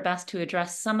tried our best to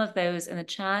address some of those in the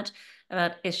chat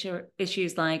about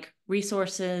issues like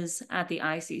resources at the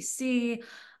ICC,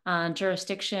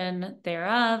 jurisdiction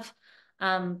thereof.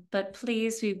 But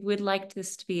please, we would like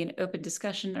this to be an open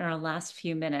discussion in our last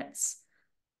few minutes.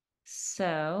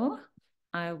 So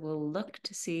I will look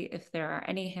to see if there are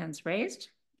any hands raised.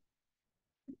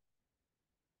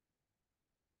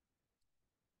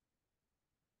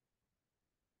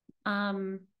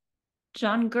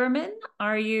 John Gurman,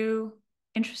 are you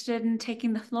interested in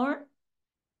taking the floor?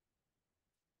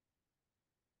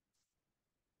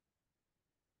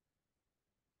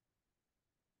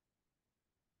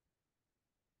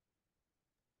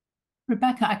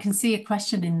 Rebecca, I can see a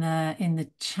question in the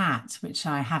chat which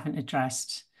I haven't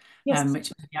addressed, Yes.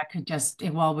 which maybe I could just,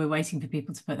 while we're waiting for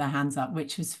people to put their hands up,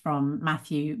 which was from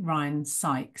Matthew Ryan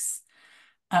Sykes.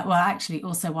 Well, actually,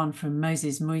 also one from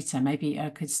Moses Muita. Maybe I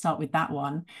could start with that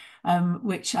one,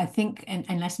 which I think,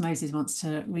 unless Moses wants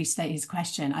to restate his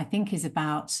question, I think is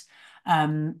about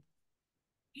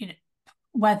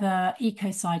whether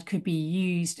ecocide could be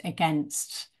used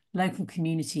against local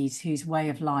communities whose way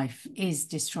of life is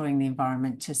destroying the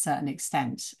environment to a certain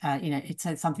extent.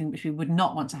 It's something which we would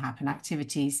not want to happen,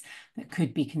 activities that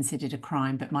could be considered a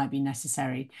crime but might be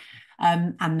necessary.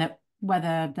 And that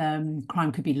whether the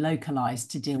crime could be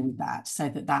localized to deal with that, so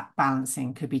that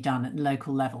balancing could be done at the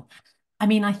local level. I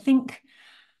mean, I think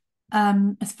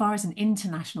as far as an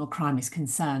international crime is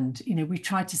concerned, we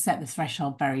tried to set the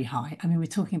threshold very high. I mean, we're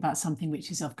talking about something which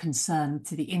is of concern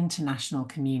to the international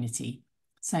community.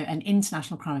 So an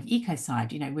international crime of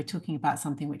ecocide, we're talking about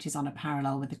something which is on a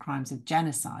parallel with the crimes of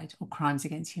genocide or crimes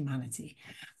against humanity.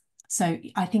 So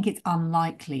I think it's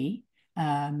unlikely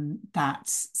that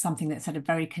something that's at a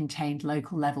very contained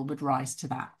local level would rise to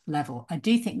that level. I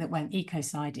do think that when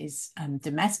ecocide is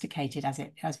domesticated,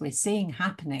 as we're seeing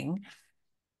happening,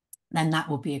 then that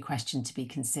will be a question to be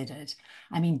considered.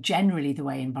 I mean, generally, the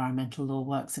way environmental law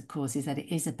works, of course, is that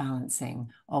it is a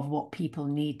balancing of what people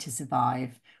need to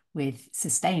survive with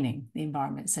sustaining the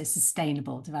environment. So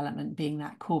sustainable development being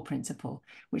that core principle,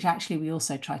 which actually we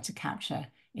also try to capture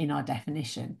in our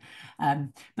definition.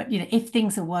 But if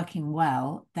things are working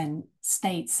well, then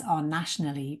states are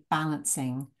nationally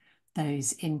balancing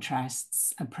those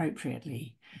interests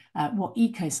appropriately. What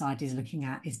ecocide is looking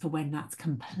at is for when that's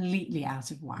completely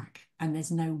out of whack, and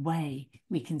there's no way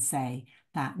we can say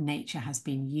that nature has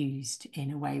been used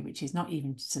in a way which is not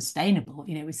even sustainable.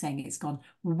 We're saying it's gone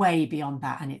way beyond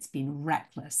that and it's been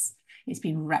reckless. It's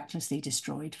been recklessly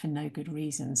destroyed for no good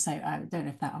reason. So I don't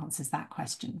know if that answers that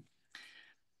question.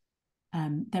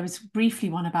 There was briefly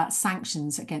one about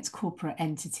sanctions against corporate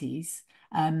entities.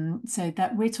 So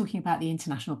that we're talking about the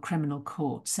International Criminal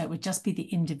Court. So it would just be the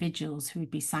individuals who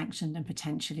would be sanctioned and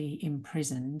potentially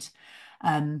imprisoned.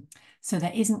 So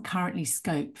there isn't currently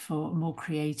scope for more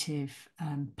creative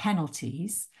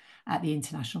penalties at the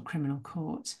International Criminal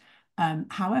Court.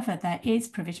 However, there is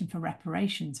provision for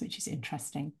reparations, which is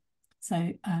interesting.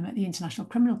 So at the International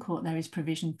Criminal Court, there is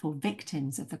provision for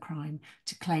victims of the crime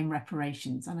to claim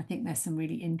reparations. And I think there's some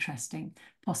really interesting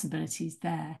possibilities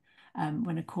there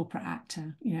when a corporate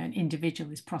actor, an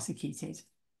individual is prosecuted.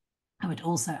 I would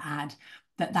also add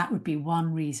that that would be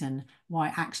one reason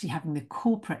why actually having the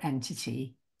corporate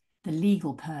entity, the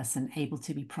legal person able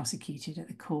to be prosecuted at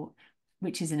the court,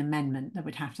 which is an amendment that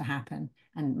would have to happen,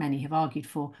 and many have argued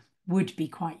for, would be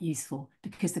quite useful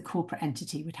because the corporate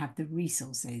entity would have the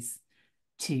resources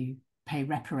to pay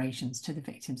reparations to the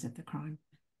victims of the crime.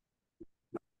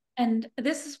 And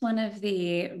this is one of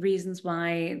the reasons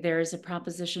why there is a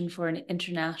proposition for an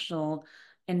international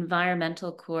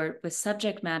environmental court with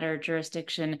subject matter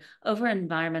jurisdiction over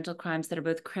environmental crimes that are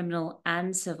both criminal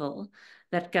and civil,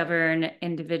 that govern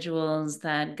individuals,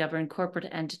 that govern corporate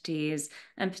entities,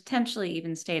 and potentially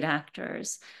even state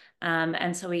actors.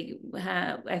 And so we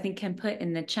I think can put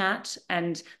in the chat.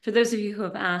 And for those of you who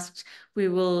have asked, we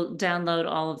will download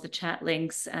all of the chat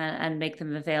links and make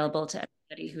them available to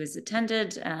everybody who has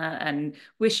attended and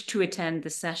wish to attend the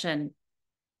session.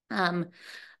 But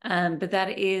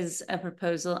that is a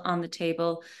proposal on the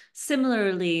table.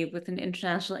 Similarly, with an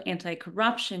international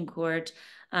anti-corruption court,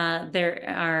 there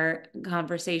are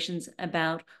conversations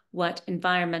about what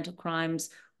environmental crimes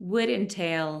would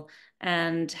entail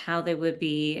and how they would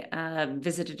be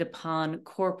visited upon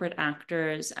corporate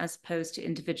actors as opposed to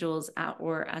individuals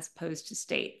or as opposed to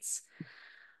states.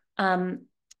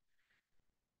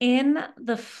 In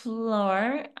the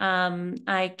floor,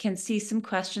 I can see some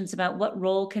questions about what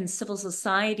role can civil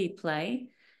society play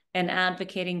in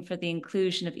advocating for the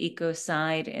inclusion of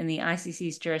ecocide in the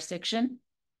ICC's jurisdiction,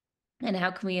 and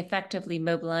how can we effectively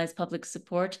mobilize public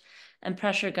support and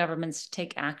pressure governments to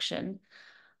take action.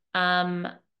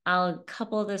 I'll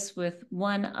couple this with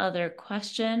one other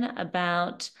question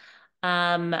about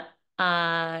the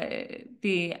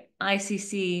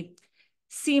ICC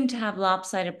seem to have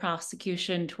lopsided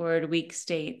prosecution toward weak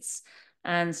states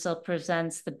and still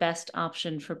presents the best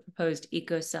option for proposed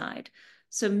ecocide.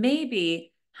 So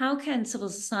maybe how can civil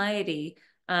society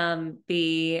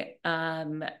be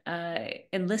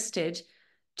enlisted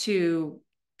to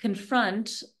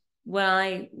confront what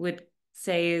I would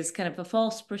say is kind of a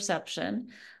false perception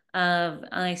of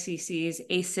ICC's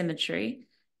asymmetry,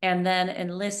 and then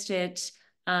enlist it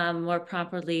more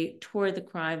properly toward the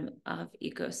crime of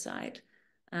ecocide?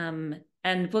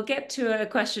 And we'll get to a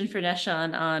question for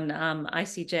Neshan on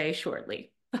ICJ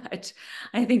shortly, but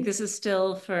I think this is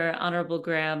still for Honorable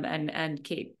Graham and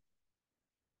Kate.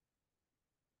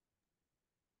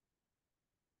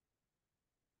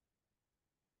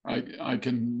 I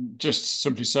can just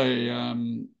simply say,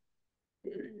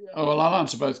 well, I'll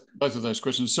answer both of those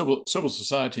questions. Civil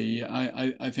society,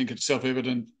 I think it's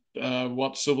self-evident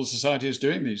what civil society is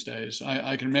doing these days.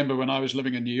 I can remember when I was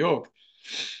living in New York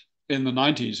in the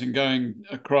 90s and going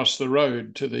across the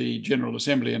road to the General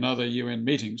Assembly and other UN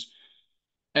meetings.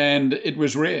 And it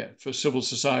was rare for civil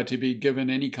society to be given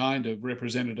any kind of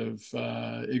representative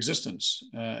existence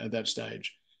at that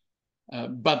stage.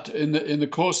 But in the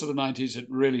course of the 90s, it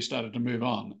really started to move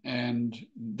on. And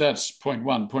that's point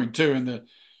one. Point two, in the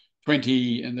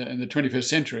 21st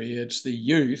century, it's the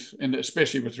youth, and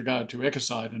especially with regard to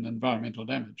ecocide and environmental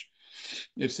damage.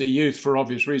 It's the youth, for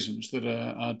obvious reasons, that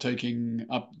are taking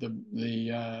up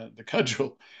the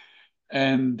cudgel,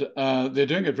 and they're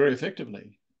doing it very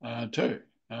effectively too.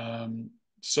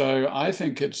 So I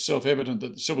think it's self-evident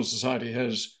that civil society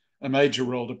has a major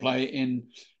role to play in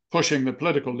pushing the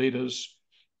political leaders.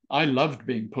 I loved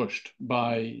being pushed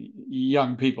by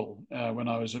young people when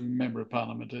I was a member of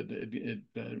parliament.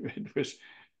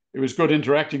 It was good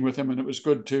interacting with them, and it was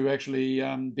good to actually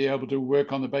be able to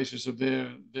work on the basis of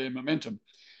their momentum.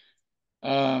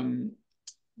 But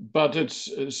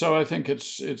I think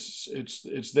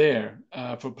it's there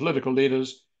for political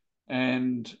leaders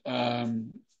and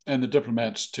the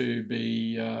diplomats to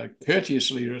be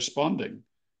courteously responding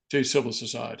to civil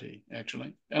society,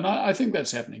 actually. And I think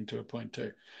that's happening to a point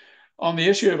too. On the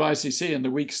issue of ICC and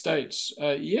the weak states,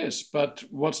 yes, but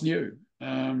what's new?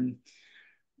 The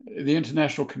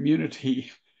international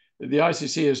community, the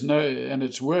ICC and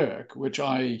its work, which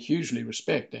I hugely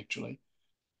respect, actually,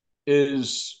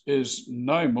 is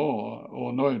no more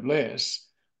or no less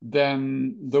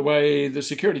than the way the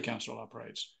Security Council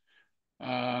operates.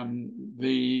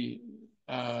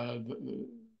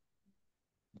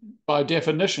 By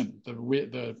definition,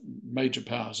 the major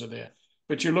powers are there.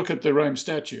 But you look at the Rome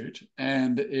Statute,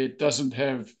 and it doesn't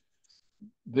have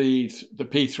the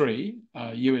P3,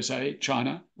 USA,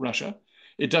 China, Russia.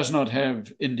 It does not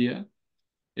have India.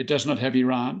 It does not have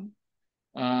Iran,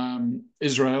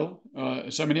 Israel,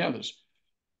 so many others.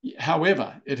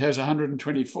 However, it has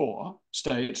 124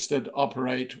 states that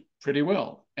operate pretty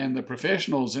well, and the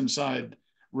professionals inside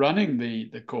running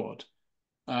the court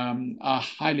are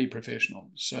highly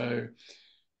professional. So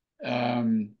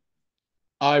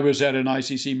I was at an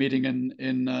ICC meeting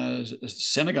in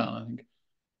Senegal, I think,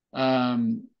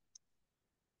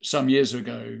 some years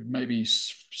ago, maybe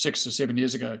 6 or 7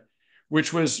 years ago,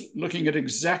 which was looking at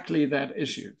exactly that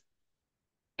issue.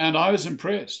 And I was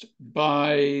impressed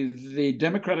by the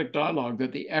democratic dialogue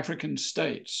that the African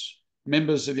states,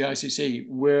 members of the ICC,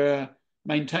 were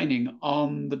maintaining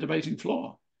on the debating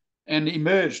floor, and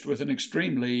emerged with an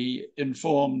extremely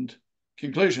informed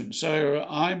conclusion. So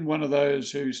I'm one of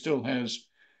those who still has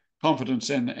confidence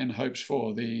and hopes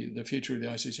for the future of the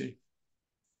ICC.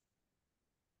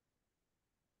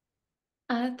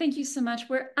 Thank you so much.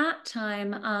 We're at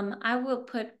time. I will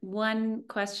put one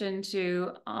question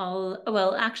to all.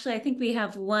 Well, actually, I think we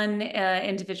have one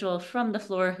individual from the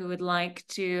floor who would like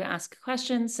to ask a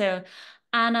question. So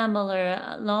Anna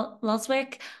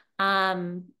Muller-Loswick,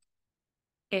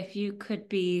 if you could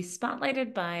be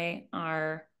spotlighted by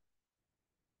our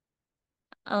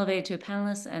elevated to a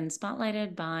panelist and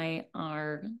spotlighted by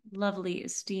our lovely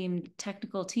esteemed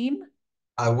technical team.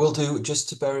 I will do. Just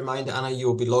to bear in mind, Anna, you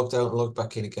will be logged out and logged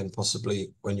back in again,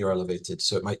 possibly when you're elevated.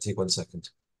 So it might take 1 second.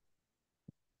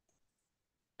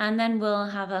 And then we'll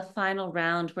have a final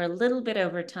round. We're a little bit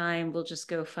over time. We'll just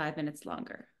go 5 minutes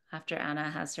longer after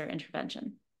Anna has her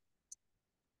intervention.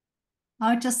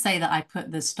 I would just say that I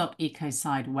put the Stop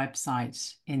Ecocide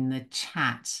website in the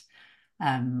chat,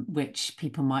 which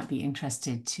people might be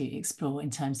interested to explore in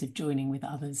terms of joining with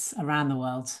others around the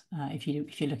world if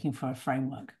you're looking for a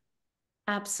framework.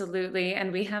 Absolutely.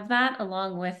 And we have that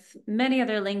along with many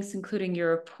other links, including your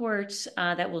report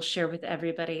that we'll share with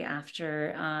everybody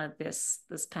after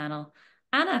this panel.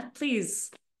 Anna,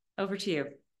 please, over to you.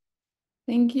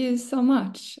 Thank you so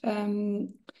much.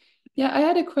 Yeah, I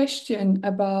had a question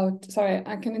about, sorry,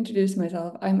 I can introduce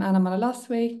myself. I'm Anna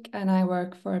Muller-Loswick, and I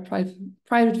work for a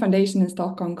private foundation in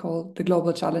Stockholm called the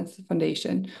Global Challenge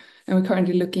Foundation. And we're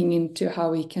currently looking into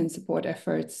how we can support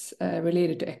efforts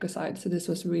related to ecocide. So this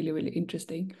was really, really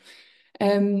interesting.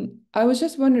 I was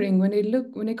just wondering, when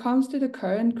it comes to the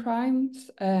current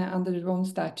crimes under the Rome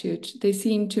Statute, they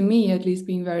seem to me at least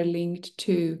being very linked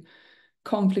to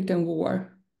conflict and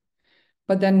war.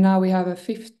 But then now we have a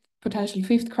potential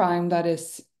fifth crime that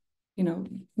is,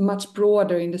 much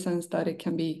broader in the sense that it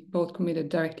can be both committed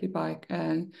directly by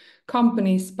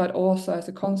companies, but also as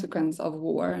a consequence of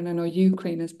war. And I know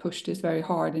Ukraine has pushed this very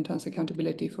hard in terms of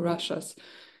accountability for Russia's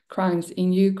crimes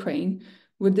in Ukraine.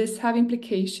 Would this have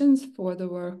implications for the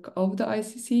work of the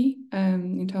ICC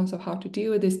in terms of how to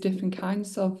deal with these different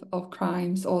kinds of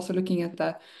crimes, also looking at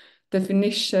the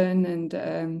definition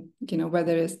and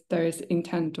whether there is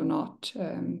intent or not,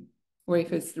 or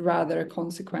if it's rather a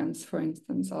consequence, for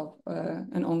instance, of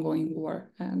an ongoing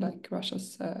war like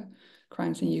Russia's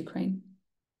crimes in Ukraine?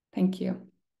 Thank you.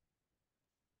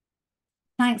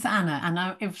 Thanks, Anna. And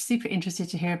I'm super interested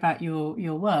to hear about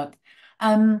your work.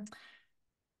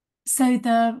 So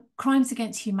the crimes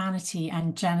against humanity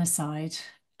and genocide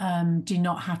do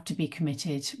not have to be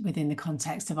committed within the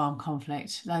context of armed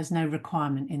conflict. There's no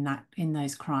requirement in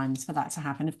those crimes for that to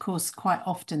happen. Of course, quite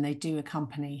often they do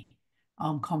accompany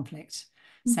armed conflict.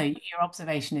 So your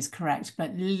observation is correct,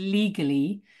 but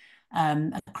legally,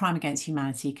 a crime against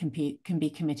humanity can be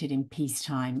committed in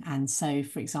peacetime. And so,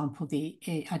 for example,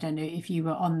 I don't know if you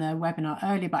were on the webinar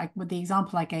earlier, but the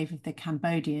example I gave of the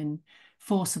Cambodian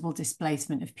forcible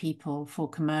displacement of people for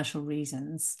commercial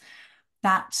reasons,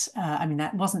 that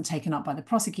wasn't taken up by the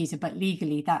prosecutor, but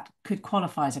legally that could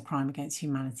qualify as a crime against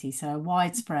humanity. So a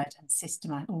widespread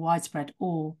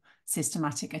or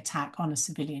systematic attack on a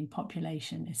civilian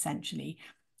population essentially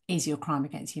is your crime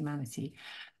against humanity.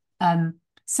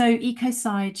 So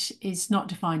ecocide is not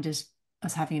defined as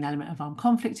having an element of armed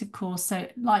conflict, of course. So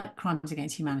like crimes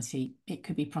against humanity, it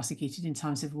could be prosecuted in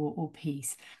times of war or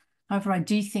peace. However, I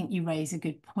do think you raise a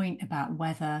good point about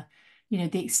whether,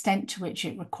 the extent to which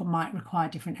it might require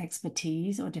different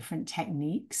expertise or different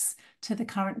techniques to the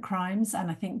current crimes. And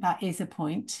I think that is a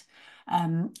point.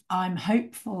 I'm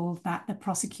hopeful that the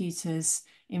prosecutor's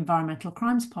environmental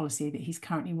crimes policy that he's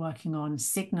currently working on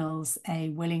signals a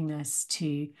willingness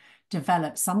to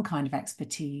develop some kind of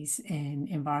expertise in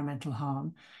environmental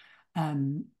harm.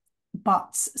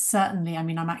 But certainly,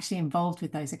 I'm actually involved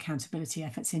with those accountability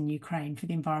efforts in Ukraine for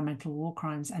the environmental war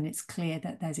crimes, and it's clear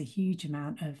that there's a huge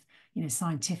amount of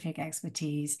scientific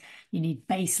expertise. You need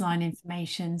baseline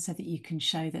information so that you can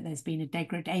show that there's been a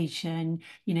degradation.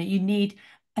 You need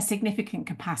a significant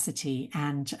capacity,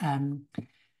 and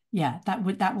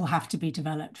that will have to be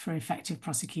developed for effective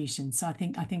prosecution. So I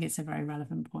think it's a very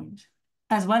relevant point,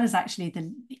 as well as actually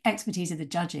the expertise of the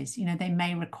judges. They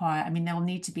may require, there will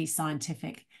need to be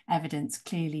scientific evidence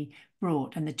clearly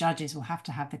brought, and the judges will have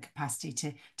to have the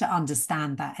capacity to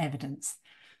understand that evidence.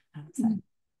 So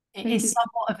it is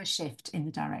somewhat of a shift in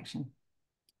the direction.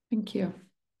 Thank you.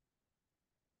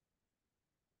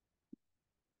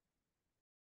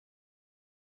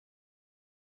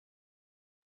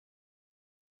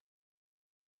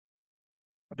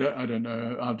 I don't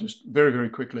know. I'll just very, very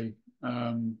quickly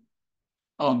on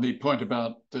the point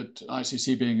about that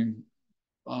ICC being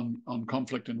on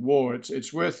conflict and war.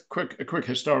 It's worth a quick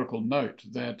historical note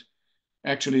that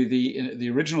actually the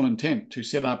original intent to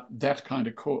set up that kind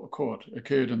of court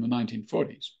occurred in the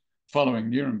 1940s, following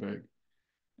Nuremberg,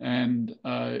 and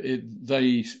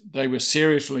they were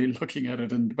seriously looking at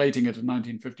it and debating it in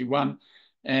 1951,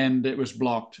 and it was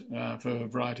blocked for a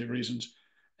variety of reasons.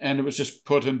 And it was just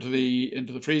put into the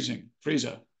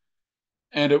freezer.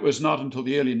 And it was not until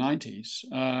the early 90s.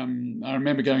 I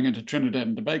remember going into Trinidad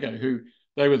and Tobago,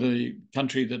 they were the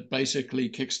country that basically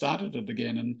kick-started it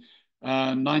again in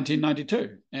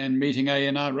 1992, and meeting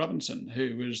A.N.R. Robinson,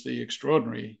 who was the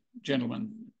extraordinary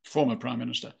gentleman, former Prime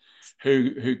Minister,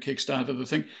 who kick-started the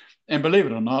thing. And believe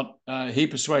it or not, he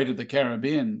persuaded the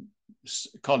Caribbean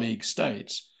colleague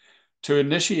states to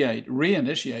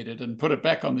reinitiate it and put it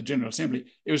back on the General Assembly.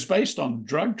 It was based on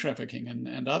drug trafficking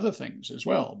and other things as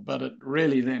well, but it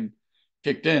really then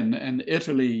kicked in, and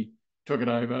Italy took it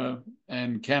over,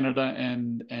 and Canada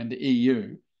and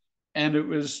EU, and it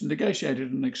was negotiated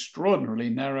in an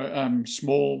extraordinarily narrow,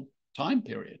 small time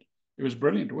period. It was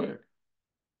brilliant work.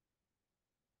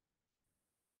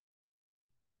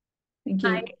 Thank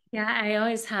you. I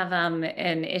always have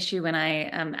an issue when I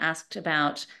asked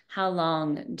about how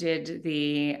long did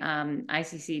the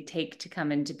ICC take to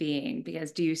come into being?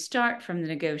 Because do you start from the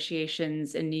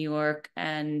negotiations in New York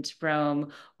and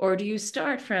Rome, or do you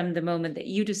start from the moment that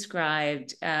you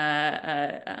described,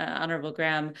 Honorable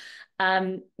Graham,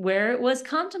 where it was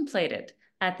contemplated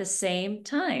at the same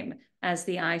time as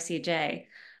the ICJ?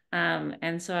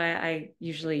 And so I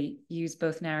usually use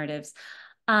both narratives.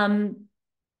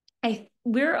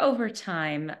 We're over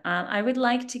time. I would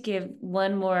like to give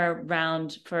one more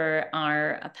round for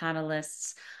our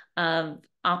panelists of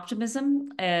optimism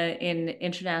in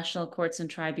international courts and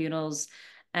tribunals,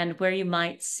 and where you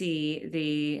might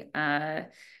see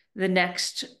the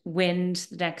next wind,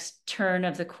 the next turn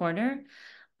of the corner.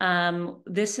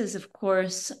 This is, of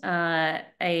course,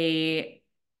 a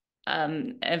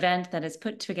event that is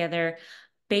put together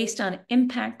based on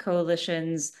impact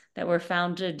coalitions that were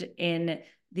founded in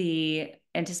the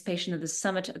anticipation of the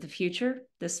Summit of the Future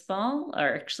this fall,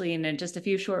 or actually in just a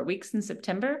few short weeks in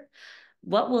September.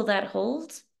 What will that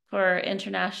hold for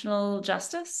international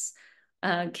justice?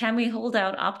 Can we hold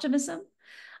out optimism?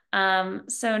 So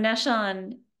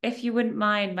Neshan, if you wouldn't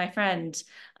mind, my friend,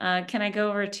 can I go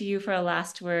over to you for a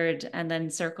last word and then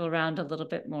circle around a little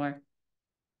bit more?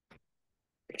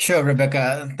 Sure,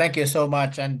 Rebecca. Thank you so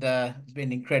much. And it's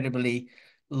been incredibly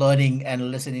learning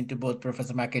and listening to both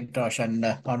Professor McIntosh and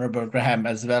Honorable Graham,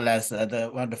 as well as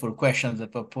the wonderful questions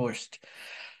that were posed.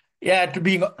 Yeah, to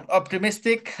being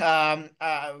optimistic,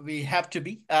 we have to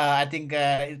be. I think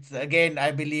it's, again,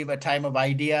 I believe a time of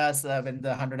ideas when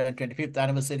the 125th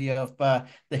anniversary of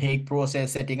the Hague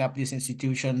process, setting up these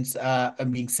institutions are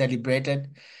being celebrated.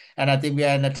 And I think we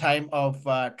are in a time of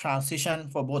transition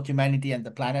for both humanity and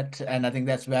the planet. And I think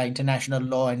that's where international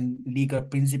law and legal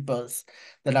principles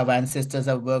that our ancestors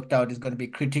have worked out is going to be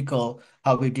critical,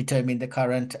 how we determine the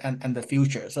current and the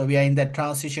future. So we are in that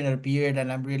transitional period, and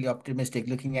I'm really optimistic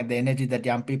looking at the energy that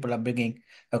young people are bringing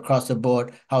across the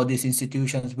board, how these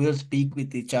institutions will speak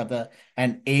with each other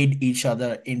and aid each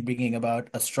other in bringing about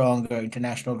a stronger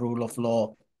international rule of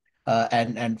law,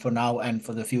 and for now and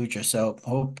for the future. So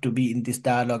hope to be in this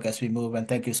dialogue as we move, and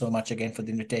thank you so much again for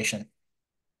the invitation.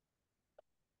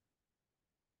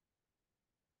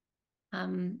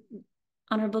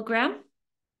 Honorable Graham,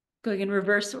 going in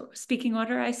reverse speaking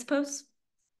order, I suppose.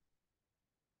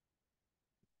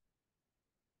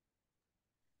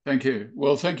 Thank you.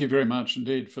 Well, thank you very much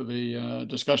indeed for the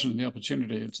discussion and the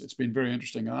opportunity. It's been very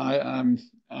interesting.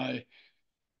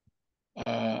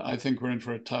 I think we're in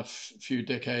for a tough few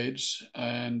decades,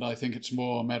 and I think it's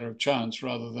more a matter of chance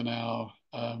rather than our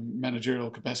managerial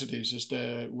capacities as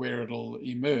to where it'll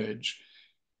emerge.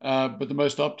 But the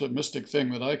most optimistic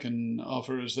thing that I can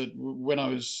offer is that when I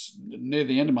was near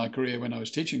the end of my career, when I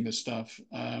was teaching this stuff,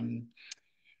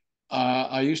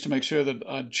 I used to make sure that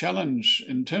I'd challenge,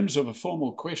 in terms of a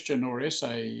formal question or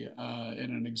essay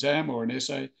in an exam or an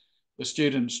essay, the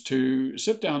students to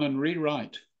sit down and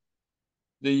rewrite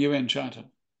the UN Charter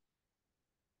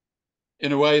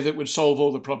in a way that would solve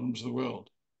all the problems of the world.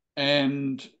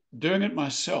 And doing it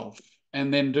myself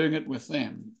and then doing it with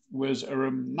them was a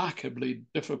remarkably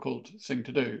difficult thing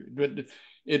to do. But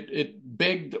it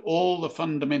begged all the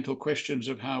fundamental questions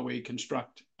of how we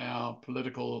construct our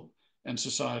political and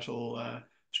societal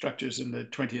structures in the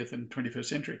 20th and 21st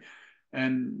century.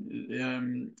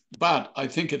 And but I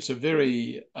think it's a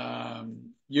very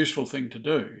useful thing to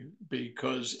do,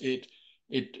 because it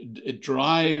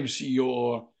drives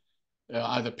your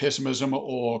either pessimism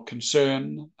or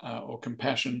concern or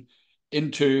compassion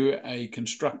into a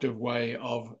constructive way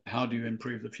of how do you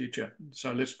improve the future.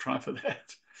 So let's try for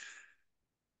that.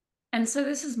 And so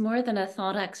this is more than a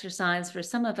thought exercise for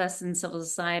some of us in civil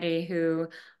society who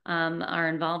are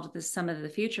involved with the Summit of the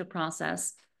Future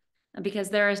process, because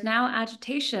there is now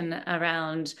agitation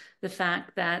around the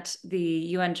fact that the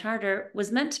UN Charter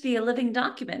was meant to be a living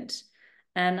document,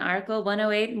 and Article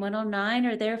 108 and 109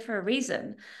 are there for a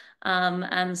reason.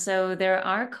 And so there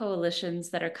are coalitions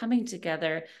that are coming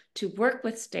together to work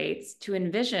with states to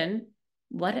envision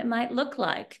what it might look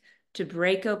like to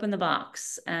break open the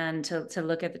box and to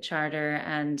look at the charter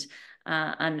and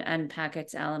unpack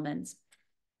its elements.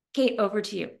 Kate, over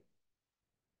to you.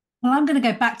 Well, I'm going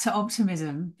to go back to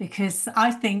optimism, because I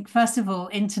think, first of all,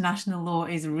 international law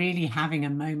is really having a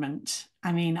moment.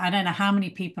 I mean, I don't know how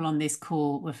many people on this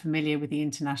call were familiar with the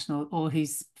international, or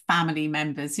whose family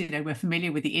members, were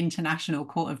familiar with the International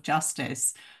Court of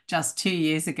Justice just 2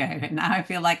 years ago. And now I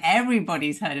feel like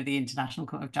everybody's heard of the International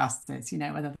Court of Justice,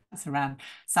 whether that's around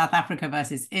South Africa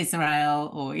versus Israel,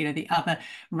 or, the other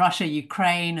Russia,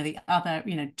 Ukraine, or the other,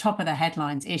 top of the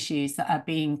headlines issues that are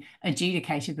being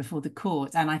adjudicated before the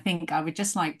court. And I think I would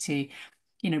just like to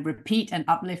repeat and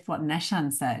uplift what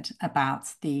Neshan said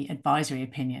about the advisory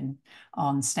opinion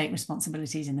on state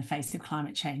responsibilities in the face of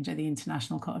climate change at the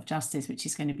International Court of Justice, which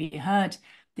is going to be heard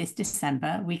this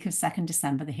December, week of 2nd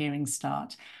December, the hearings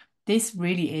start. This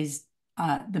really is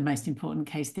the most important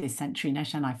case this century,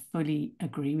 Neshan. I fully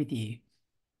agree with you.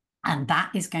 And that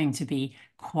is going to be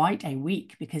quite a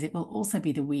week, because it will also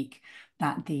be the week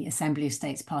that the Assembly of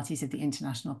States Parties of the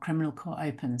International Criminal Court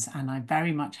opens. And I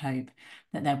very much hope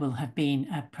that there will have been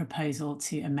a proposal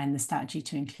to amend the statute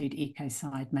to include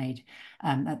ecocide made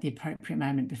at the appropriate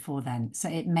moment before then. So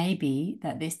it may be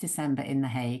that this December in The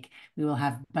Hague, we will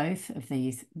have both of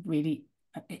these really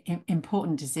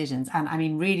important decisions. And I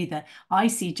mean, really, the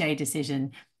ICJ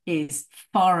decision is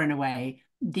far and away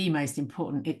the most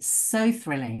important. It's so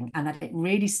thrilling, and that it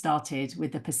really started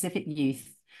with the Pacific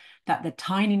youth, that the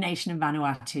tiny nation of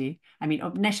Vanuatu, I mean,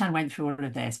 Neshan went through all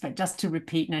of this, but just to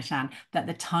repeat, Neshan, that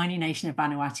the tiny nation of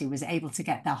Vanuatu was able to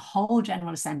get the whole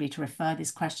General Assembly to refer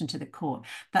this question to the court,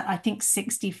 that I think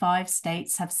 65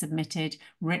 states have submitted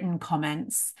written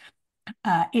comments.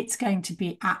 It's going to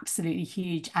be absolutely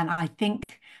huge. And I think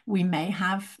we may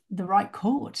have the right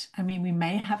court. I mean, we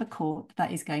may have a court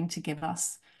that is going to give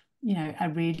us, a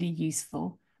really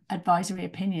useful advisory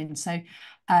opinion. So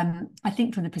I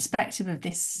think from the perspective of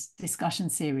this discussion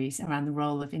series around the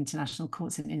role of international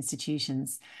courts and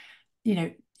institutions,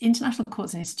 international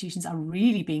courts and institutions are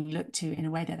really being looked to in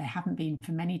a way that they haven't been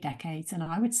for many decades. And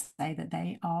I would say that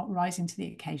they are rising to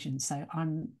the occasion. So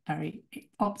I'm very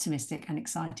optimistic and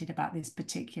excited about this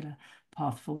particular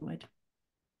path forward.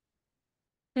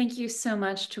 Thank you so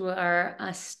much to our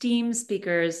esteemed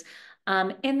speakers.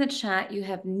 In the chat, you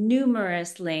have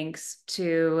numerous links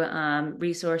to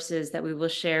resources that we will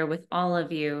share with all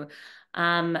of you.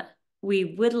 We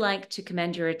would like to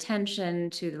commend your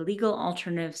attention to the Legal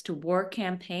Alternatives to War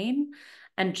campaign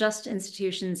and Just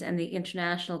Institutions and the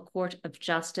International Court of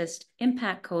Justice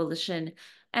Impact Coalition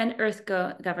and Earth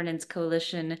Governance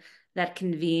Coalition that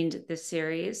convened this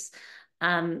series.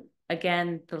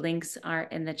 Again, the links are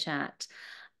in the chat.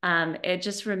 It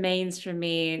just remains for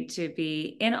me to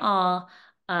be in awe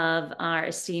of our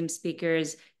esteemed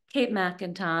speakers, Kate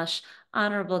McIntosh,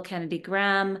 Honorable Kennedy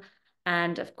Graham,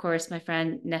 and of course, my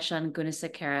friend Neshan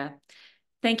Gunasekera.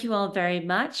 Thank you all very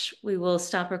much. We will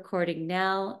stop recording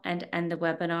now and end the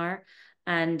webinar.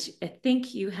 And I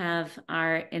think you have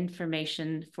our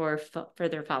information for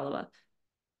further follow-up.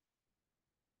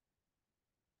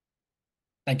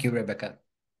 Thank you, Rebecca.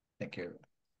 Thank you.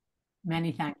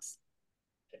 Many thanks.